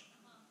church?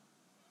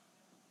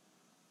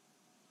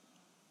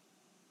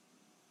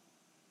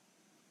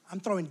 I'm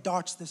throwing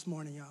darts this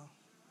morning, y'all.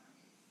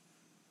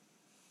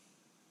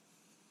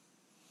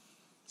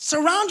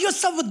 Surround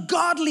yourself with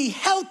godly,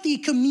 healthy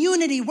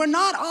community. We're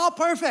not all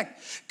perfect.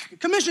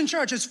 Commission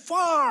Church is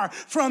far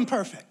from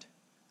perfect.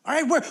 All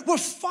right, we're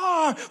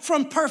far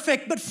from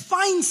perfect, but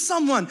find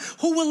someone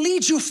who will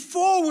lead you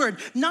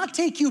forward, not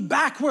take you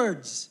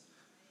backwards.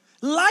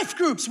 Life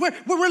groups,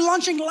 we're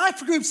launching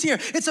life groups here.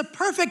 It's a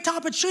perfect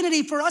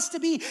opportunity for us to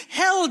be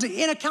held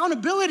in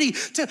accountability,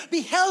 to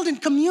be held in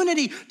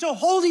community, to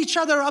hold each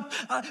other up,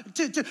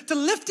 to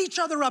lift each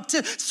other up,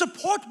 to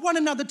support one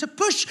another, to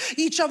push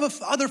each other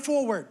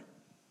forward.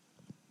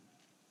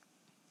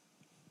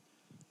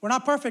 We're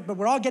not perfect, but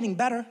we're all getting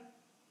better.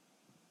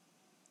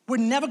 We're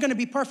never going to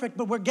be perfect,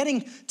 but we're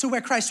getting to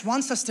where Christ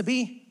wants us to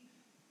be.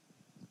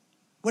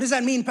 What does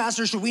that mean,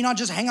 Pastor? Should we not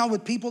just hang out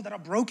with people that are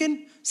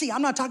broken? See,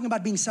 I'm not talking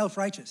about being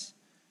self-righteous.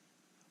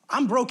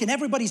 I'm broken.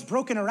 Everybody's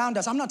broken around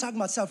us. I'm not talking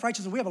about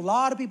self-righteous. We have a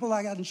lot of people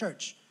like that in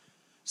church.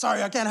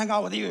 Sorry, I can't hang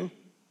out with you.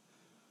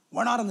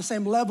 We're not on the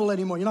same level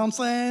anymore. You know what I'm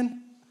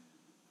saying?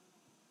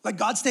 Like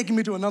God's taking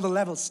me to another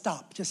level.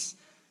 Stop. Just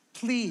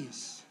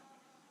please.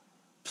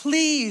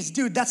 Please,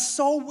 dude, that's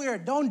so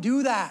weird. Don't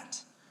do that.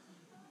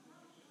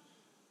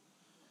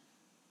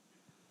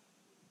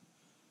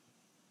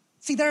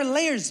 See, there are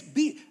layers.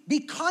 Be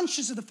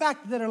conscious of the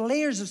fact that there are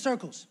layers of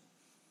circles.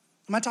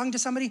 Am I talking to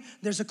somebody?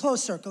 There's a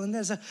closed circle, and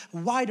there's a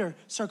wider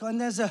circle,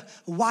 and there's a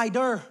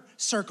wider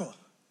circle.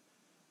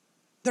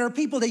 There are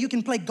people that you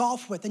can play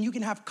golf with and you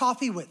can have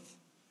coffee with.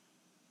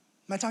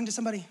 Am I talking to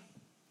somebody?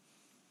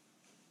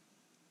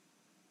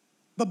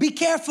 But be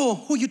careful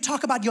who you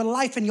talk about your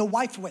life and your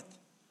wife with.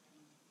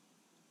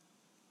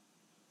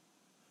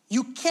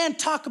 You can't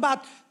talk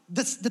about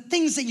the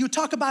things that you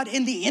talk about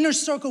in the inner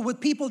circle with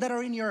people that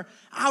are in your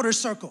outer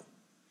circle.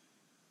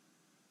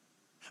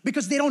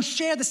 Because they don't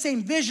share the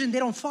same vision, they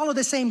don't follow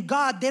the same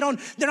God, they're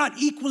not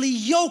equally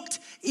yoked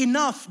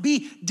enough.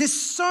 Be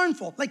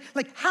discernful.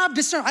 Like have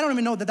discernment. I don't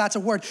even know that that's a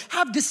word.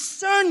 Have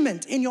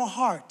discernment in your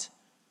heart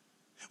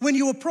when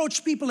you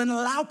approach people and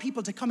allow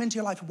people to come into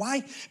your life.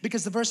 Why?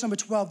 Because the verse number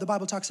 12, the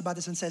Bible talks about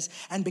this and says,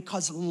 and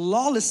because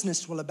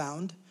lawlessness will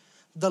abound,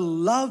 the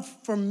love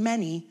for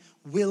many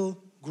will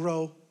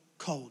grow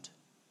cold.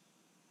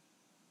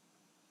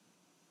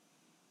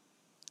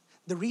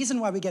 The reason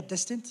why we get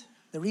distant,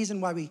 the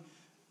reason why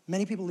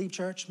many people leave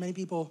church, many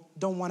people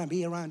don't want to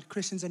be around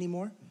Christians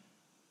anymore,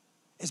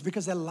 is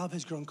because their love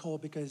has grown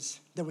cold, because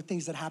there were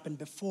things that happened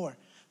before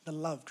the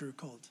love grew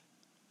cold.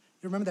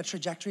 You remember that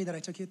trajectory that I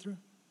took you through?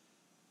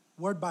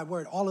 Word by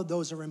word, all of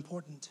those are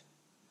important.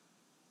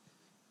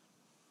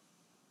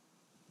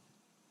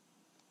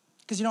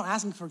 Because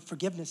asking for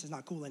forgiveness is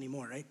not cool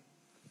anymore, right?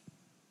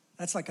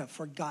 That's like a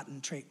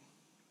forgotten trait.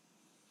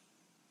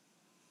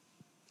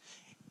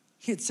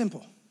 It's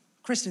simple.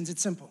 Christians,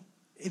 it's simple.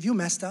 If you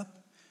messed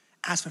up,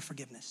 ask for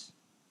forgiveness.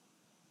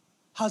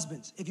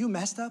 Husbands, if you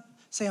messed up,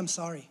 say, I'm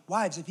sorry.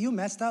 Wives, if you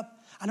messed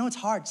up, I know it's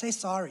hard, say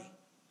sorry.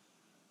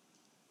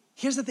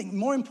 Here's the thing,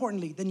 more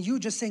importantly than you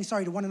just saying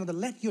sorry to one another,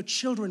 let your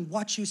children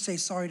watch you say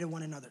sorry to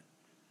one another.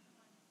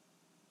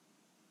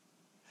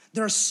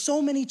 There are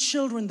so many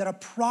children that are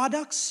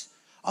products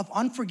of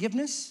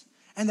unforgiveness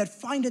and that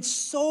find it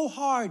so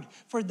hard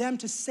for them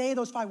to say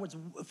those 5 words,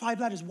 5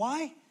 letters.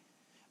 Why?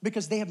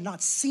 Because they have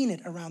not seen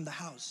it around the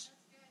house.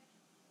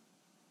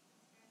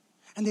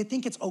 And they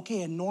think it's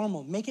okay and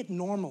normal. Make it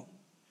normal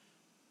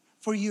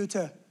for you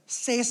to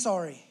say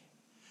sorry,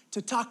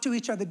 to talk to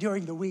each other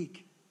during the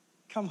week.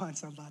 Come on,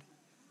 somebody.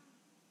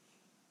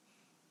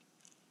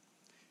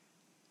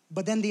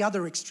 But then the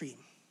other extreme.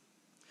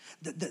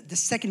 The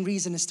second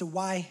reason as to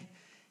why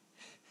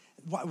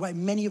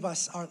many of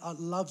us, our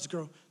loves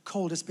grow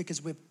cold, is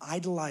because we've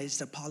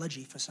idolized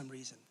apology for some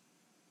reason.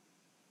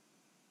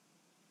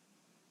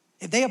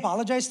 If they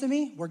apologize to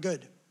me, we're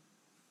good.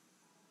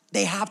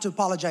 They have to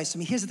apologize to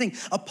me. Here's the thing.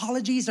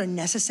 Apologies are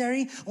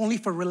necessary only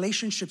for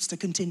relationships to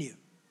continue.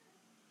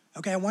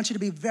 Okay, I want you to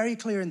be very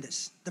clear in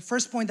this. The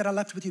first point that I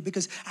left with you,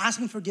 because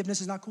asking forgiveness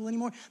is not cool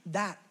anymore,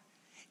 that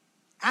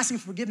asking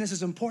forgiveness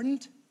is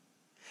important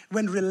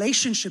when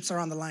relationships are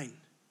on the line.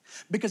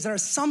 Because there are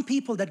some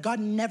people that God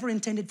never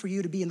intended for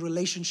you to be in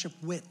relationship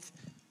with.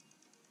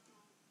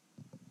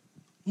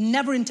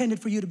 Never intended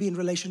for you to be in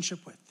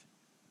relationship with.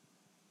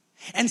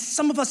 And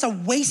some of us are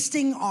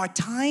wasting our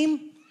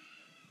time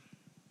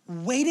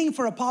waiting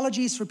for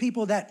apologies for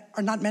people that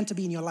are not meant to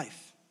be in your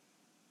life.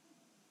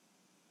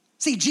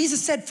 See,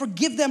 Jesus said,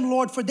 forgive them,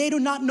 Lord, for they do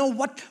not know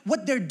what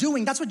they're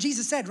doing. That's what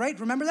Jesus said, right?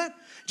 Remember that?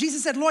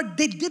 Jesus said, Lord,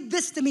 they did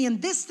this to me and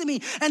this to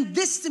me and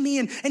this to me.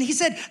 And he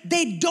said,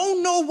 they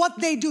don't know what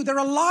they do. There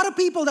are a lot of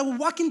people that will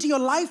walk into your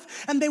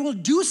life and they will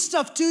do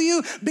stuff to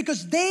you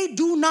because they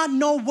do not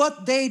know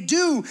what they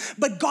do.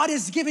 But God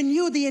has given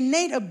you the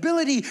innate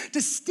ability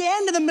to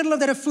stand in the middle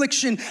of that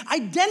affliction,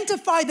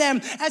 identify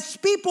them as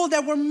people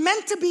that were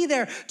meant to be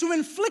there to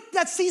inflict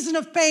that season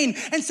of pain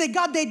and say,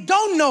 God, they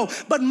don't know,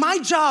 but my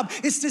job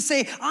is to say,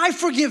 I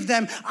forgive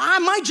them.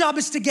 My job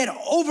is to get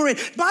over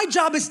it. My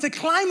job is to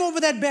climb over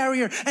that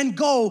barrier and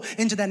go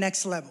into the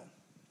next level.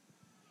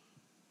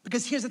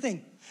 Because here's the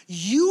thing.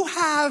 You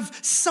have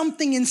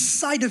something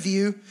inside of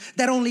you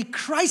that only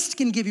Christ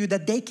can give you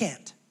that they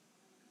can't.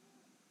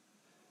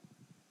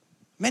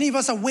 Many of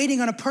us are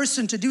waiting on a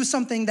person to do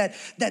something that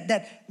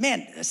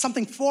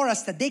something for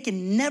us that they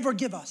can never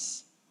give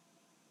us.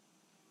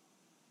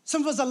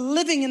 Some of us are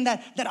living in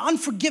that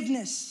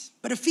unforgiveness.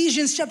 But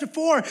Ephesians chapter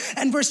 4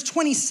 and verse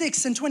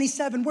 26 and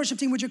 27, worship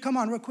team, would you come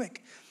on real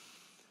quick?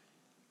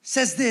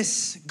 Says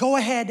this, go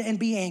ahead and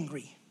be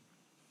angry.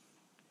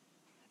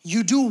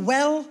 You do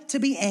well to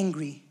be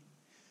angry,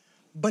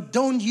 but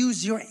don't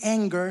use your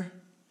anger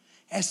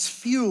as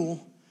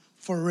fuel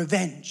for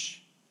revenge.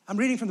 I'm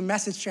reading from the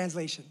Message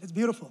translation. It's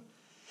beautiful.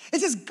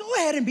 It says, go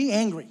ahead and be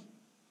angry.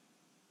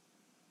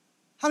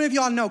 How many of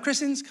y'all know,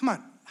 Christians, come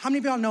on. How many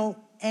of y'all know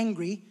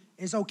angry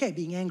is okay?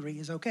 Being angry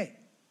is okay.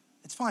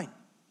 It's fine.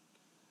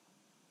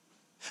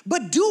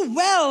 But do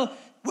well,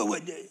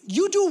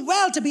 you do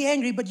well to be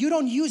angry, but you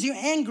don't use your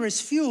anger as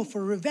fuel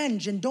for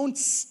revenge, and don't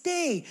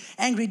stay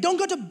angry. Don't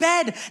go to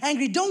bed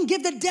angry. Don't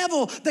give the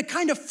devil the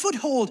kind of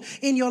foothold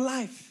in your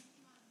life.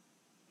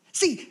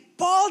 See,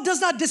 Paul does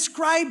not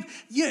describe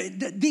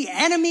the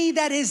enemy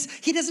that is,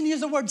 he doesn't use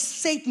the word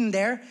Satan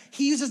there.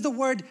 He uses the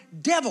word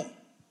devil.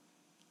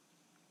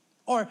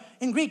 Or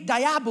in Greek,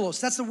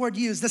 diabolos, that's the word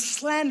used. The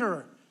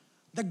slanderer,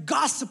 the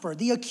gossiper,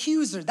 the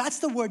accuser. That's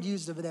the word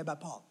used over there by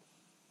Paul.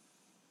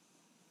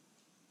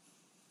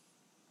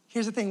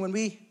 Here's the thing,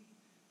 when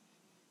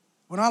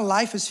our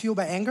life is fueled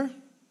by anger,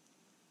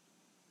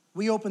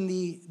 we open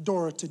the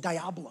door to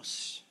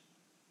diabolos.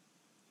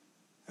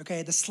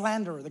 Okay, the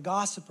slanderer, the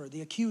gossiper,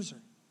 the accuser.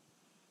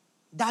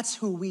 That's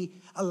who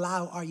we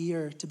allow our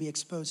ear to be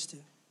exposed to.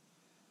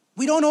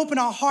 We don't open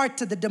our heart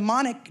to the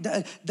demonic,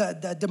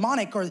 the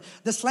demonic or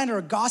the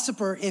slanderer,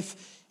 gossiper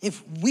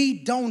if we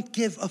don't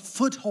give a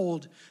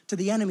foothold to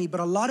the enemy. But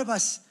a lot of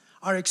us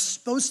are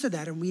exposed to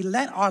that, and we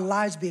let our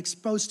lives be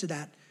exposed to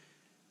that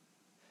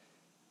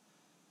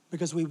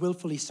because we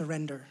willfully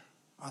surrender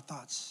our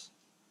thoughts.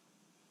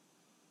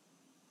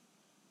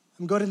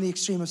 I'm going to the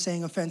extreme of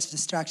saying offense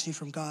distracts you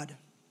from God.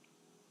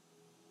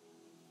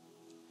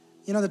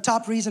 You know, the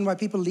top reason why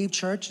people leave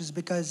church is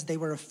because they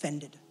were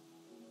offended.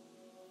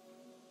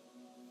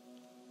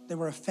 They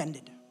were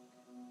offended.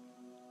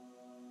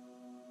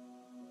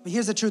 But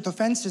here's the truth,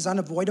 offense is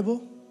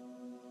unavoidable.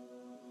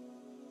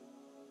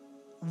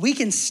 We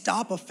can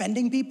stop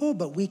offending people,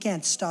 but we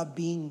can't stop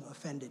being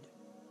offended.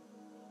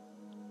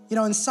 You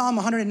know, in Psalm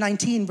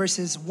 119,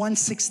 verses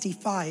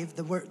 165,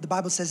 the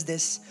Bible says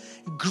this,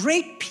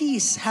 great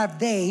peace have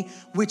they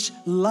which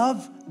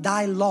love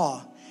thy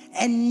law,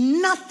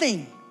 and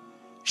nothing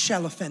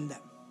shall offend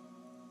them.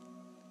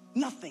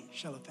 Nothing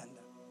shall offend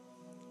them.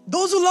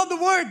 Those who love the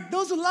word,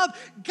 those who love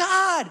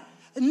God,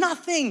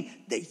 nothing.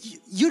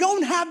 You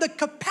don't have the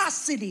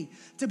capacity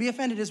to be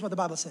offended is what the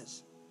Bible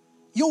says.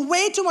 You're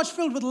way too much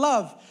filled with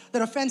love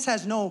that offense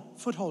has no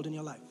foothold in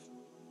your life.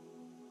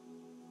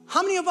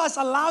 How many of us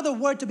allow the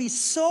word to be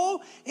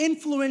so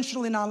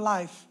influential in our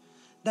life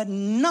that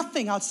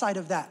nothing outside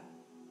of that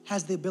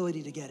has the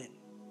ability to get in?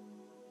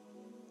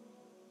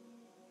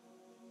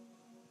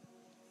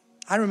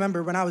 I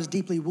remember when I was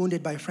deeply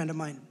wounded by a friend of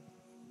mine.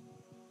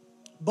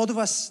 Both of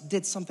us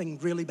did something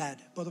really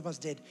bad. Both of us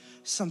did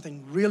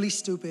something really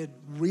stupid,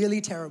 really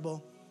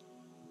terrible.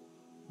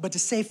 But to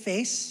save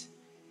face,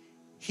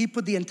 he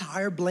put the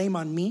entire blame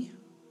on me.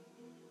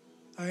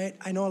 All right,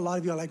 I know a lot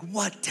of you are like,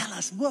 what? Tell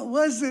us, what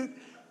was it?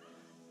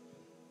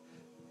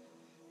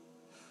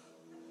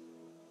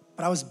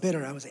 But I was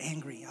bitter, I was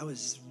angry, I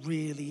was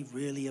really,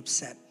 really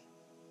upset.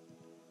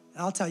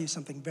 And I'll tell you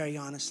something very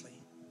honestly.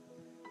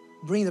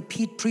 Being the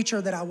preacher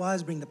that I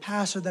was, being the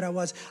pastor that I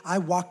was, I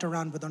walked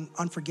around with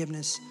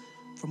unforgiveness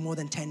for more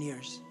than 10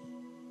 years.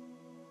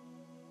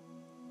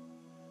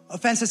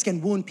 Offenses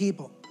can wound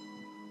people.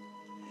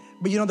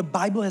 But you know, the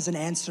Bible has an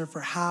answer for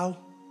how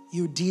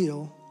you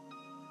deal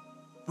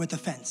with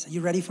offense. Are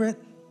you ready for it?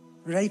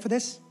 Ready for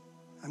this?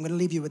 I'm going to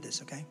leave you with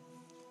this, okay?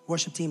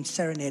 Worship team,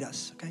 serenade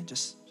us, okay?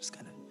 Just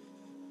kind of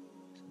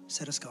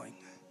set us going.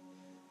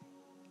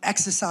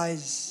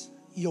 Exercise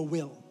your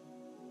will.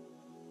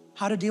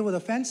 How to deal with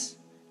offense?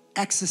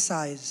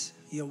 Exercise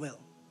your will.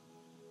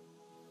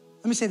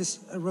 Let me say this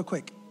real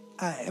quick.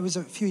 It was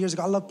a few years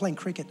ago. I love playing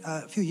cricket.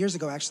 A few years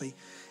ago, actually.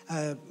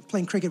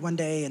 Playing cricket one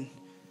day, and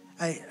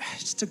I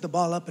just took the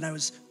ball up, and I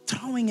was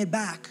throwing it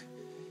back.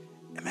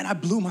 And man, I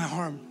blew my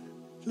arm.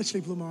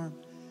 Literally blew my arm.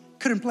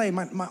 Couldn't play.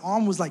 My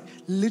arm was like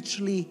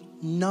literally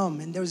numb.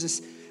 And there's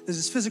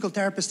this physical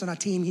therapist on our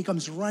team. He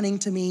comes running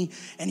to me,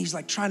 and he's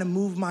like trying to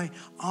move my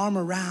arm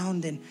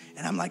around. And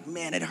I'm like,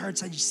 man, it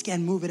hurts. I just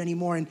can't move it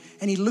anymore. And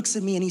he looks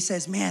at me and he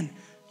says, man,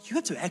 you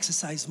have to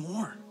exercise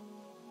more.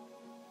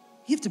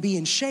 You have to be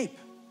in shape.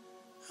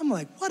 I'm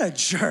like, what a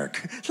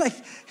jerk. Like,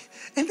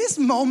 in this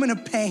moment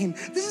of pain,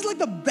 this is like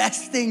the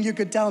best thing you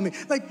could tell me.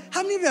 Like,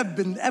 how many of you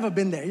have ever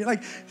been there? You're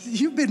like,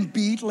 you've been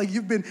beat, like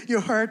you're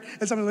hurt,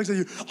 and someone looks at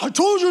you, I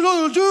told you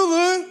not to do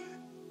that.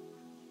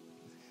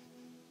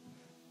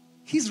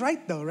 He's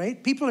right though,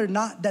 right? People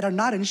that are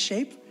not in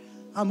shape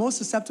are most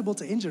susceptible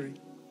to injury.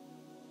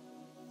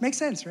 Makes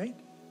sense, right?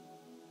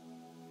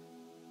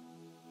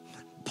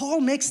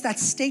 Paul makes that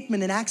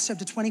statement in Acts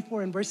chapter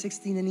 24 and verse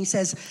 16, and he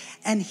says,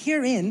 and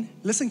herein,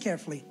 listen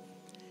carefully,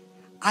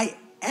 I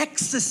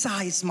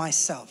exercise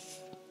myself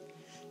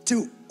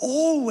to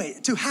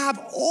have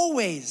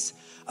always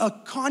a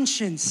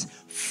conscience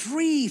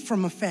free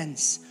from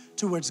offense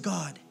towards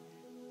God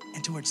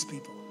and towards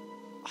people.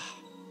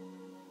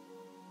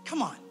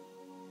 Come on.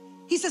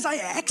 He says, I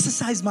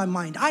exercise my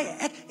mind.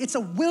 It's a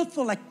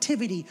willful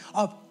activity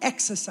of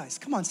exercise.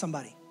 Come on,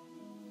 somebody.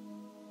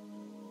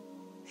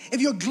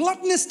 If you're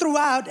gluttonous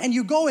throughout and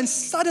you go and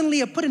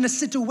suddenly are put in a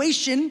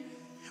situation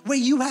where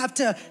you have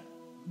to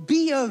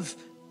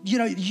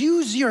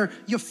use your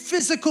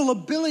physical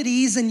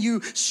abilities and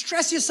you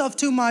stress yourself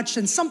too much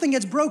and something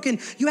gets broken,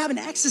 you haven't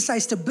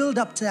exercised to build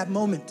up to that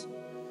moment.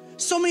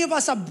 So many of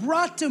us are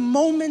brought to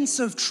moments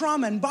of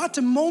trauma and brought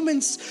to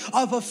moments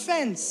of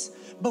offense,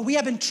 but we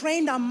haven't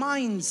trained our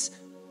minds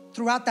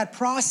throughout that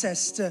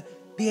process to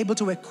be able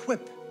to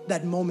equip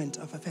that moment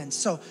of offense.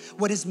 So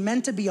what is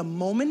meant to be a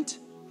moment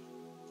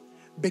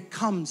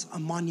becomes a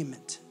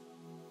monument.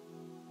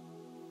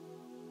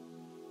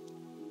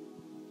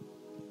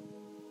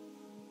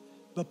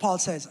 But Paul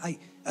says,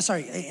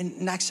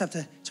 in Acts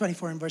chapter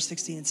 24 and verse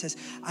 16, it says,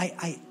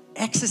 I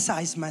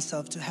exercise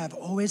myself to have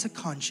always a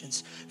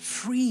conscience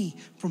free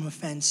from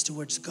offense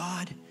towards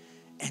God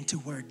and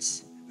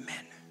towards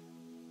men.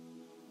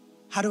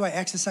 How do I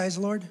exercise,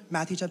 Lord?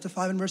 Matthew chapter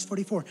 5 and verse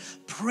 44.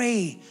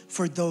 Pray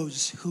for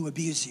those who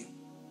abuse you.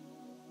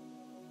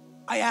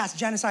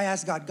 Janice, I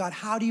asked God,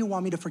 how do you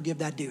want me to forgive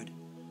that dude?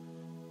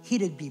 He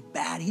did me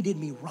bad. He did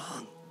me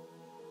wrong.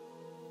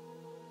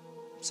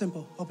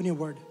 Simple. Open your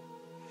word.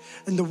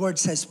 And the word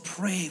says,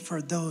 pray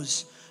for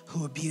those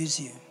who abuse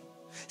you.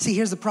 See,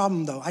 here's the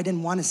problem though. I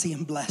didn't want to see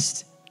him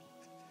blessed.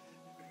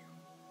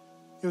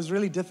 It was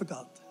really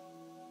difficult.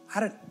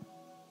 And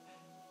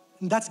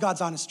that's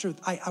God's honest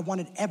truth. I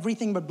wanted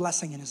everything but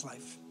blessing in his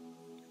life.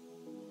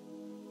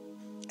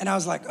 And I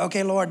was like,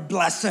 okay, Lord,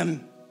 bless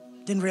him.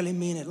 Didn't really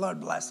mean it. Lord,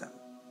 bless him.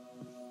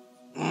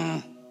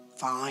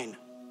 Fine.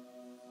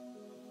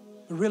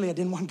 But really, I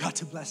didn't want God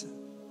to bless him.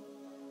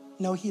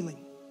 No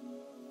healing.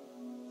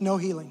 No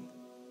healing.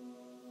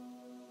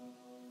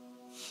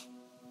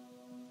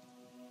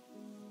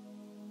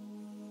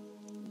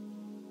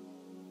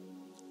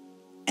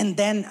 And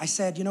then I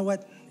said, you know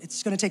what?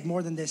 It's going to take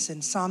more than this.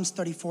 In Psalms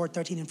 34,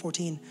 13 and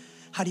 14,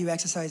 how do you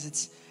exercise?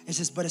 It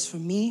says, but as for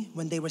me,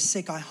 when they were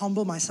sick, I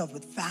humbled myself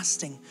with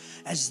fasting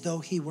as though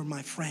he were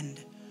my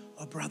friend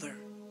or brother.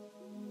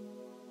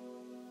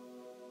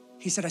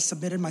 He said, I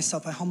submitted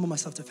myself, I humbled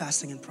myself to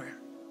fasting and prayer.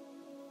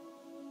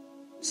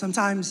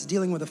 Sometimes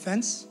dealing with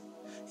offense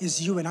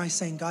is you and I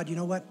saying, God, you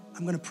know what?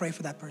 I'm going to pray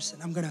for that person.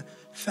 I'm going to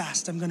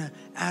fast. I'm going to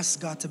ask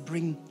God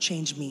to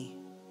change me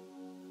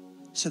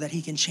so that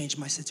he can change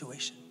my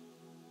situation.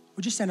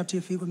 Would you stand up to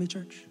your feet with me,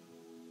 church?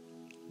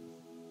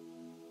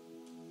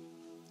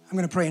 I'm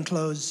going to pray and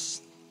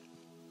close.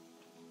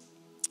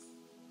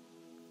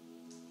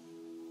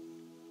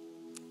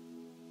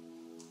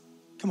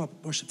 Come up,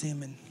 worship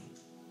team, and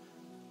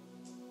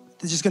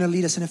they're just going to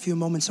lead us in a few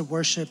moments of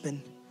worship.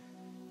 And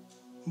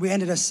we're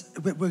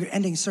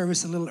ending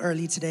service a little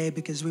early today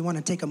because we want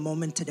to take a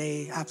moment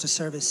today after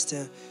service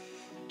to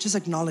just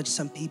acknowledge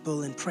some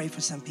people and pray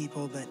for some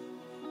people.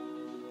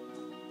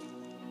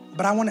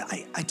 But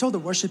I told the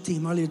worship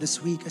team earlier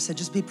this week, I said,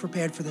 just be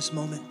prepared for this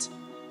moment.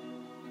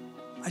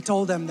 I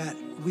told them that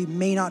we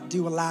may not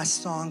do a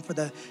last song for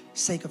the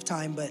sake of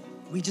time, but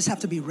we just have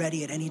to be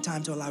ready at any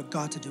time to allow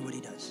God to do what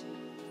he does.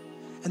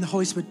 And the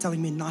Holy Spirit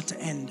telling me not to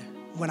end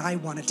when I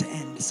want it to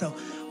end. So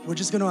we're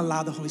just going to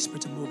allow the Holy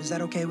Spirit to move. Is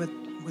that okay with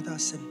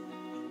us?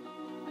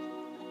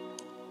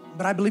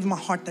 But I believe in my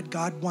heart that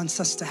God wants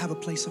us to have a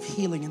place of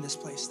healing in this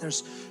place. There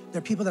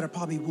are people that are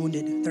probably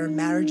wounded. There are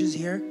marriages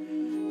here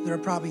that are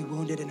probably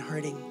wounded and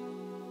hurting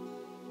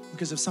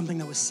because of something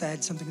that was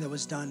said, something that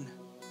was done.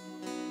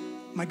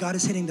 My God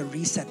is hitting the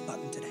reset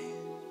button today.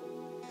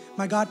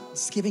 My God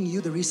is giving you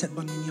the reset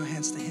button in your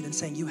hands to hit and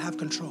saying, you have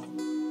control.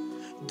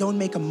 Don't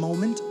make a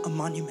moment a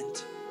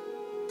monument.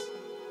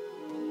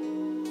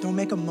 Don't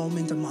make a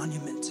moment a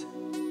monument.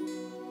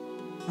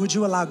 Would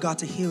you allow God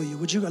to heal you?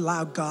 Would you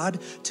allow God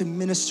to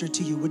minister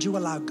to you? Would you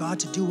allow God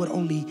to do what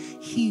only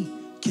he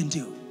can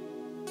do?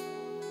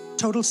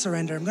 Total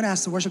surrender. I'm going to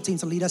ask the worship team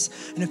to lead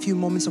us in a few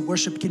moments of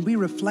worship. Can we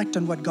reflect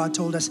on what God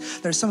told us?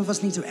 There's some of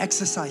us need to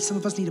exercise. Some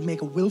of us need to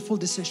make a willful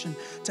decision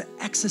to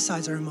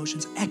exercise our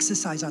emotions,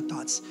 exercise our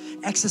thoughts,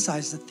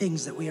 exercise the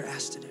things that we are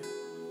asked to do.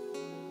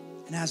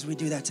 And as we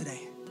do that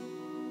today,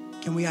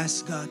 can we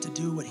ask God to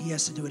do what he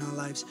has to do in our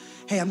lives?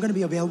 Hey, I'm going to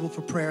be available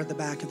for prayer at the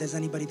back. If there's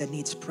anybody that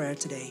needs prayer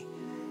today,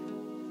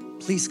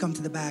 please come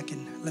to the back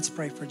and let's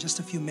pray for just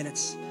a few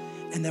minutes.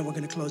 And then we're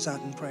going to close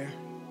out in prayer.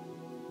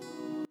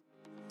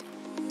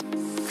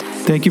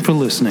 Thank you for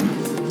listening.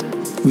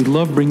 We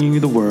love bringing you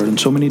the word on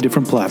so many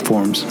different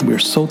platforms. We are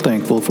so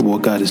thankful for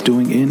what God is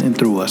doing in and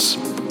through us.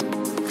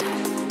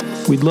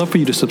 We'd love for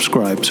you to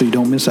subscribe so you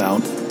don't miss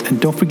out. And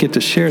don't forget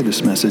to share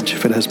this message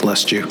if it has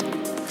blessed you.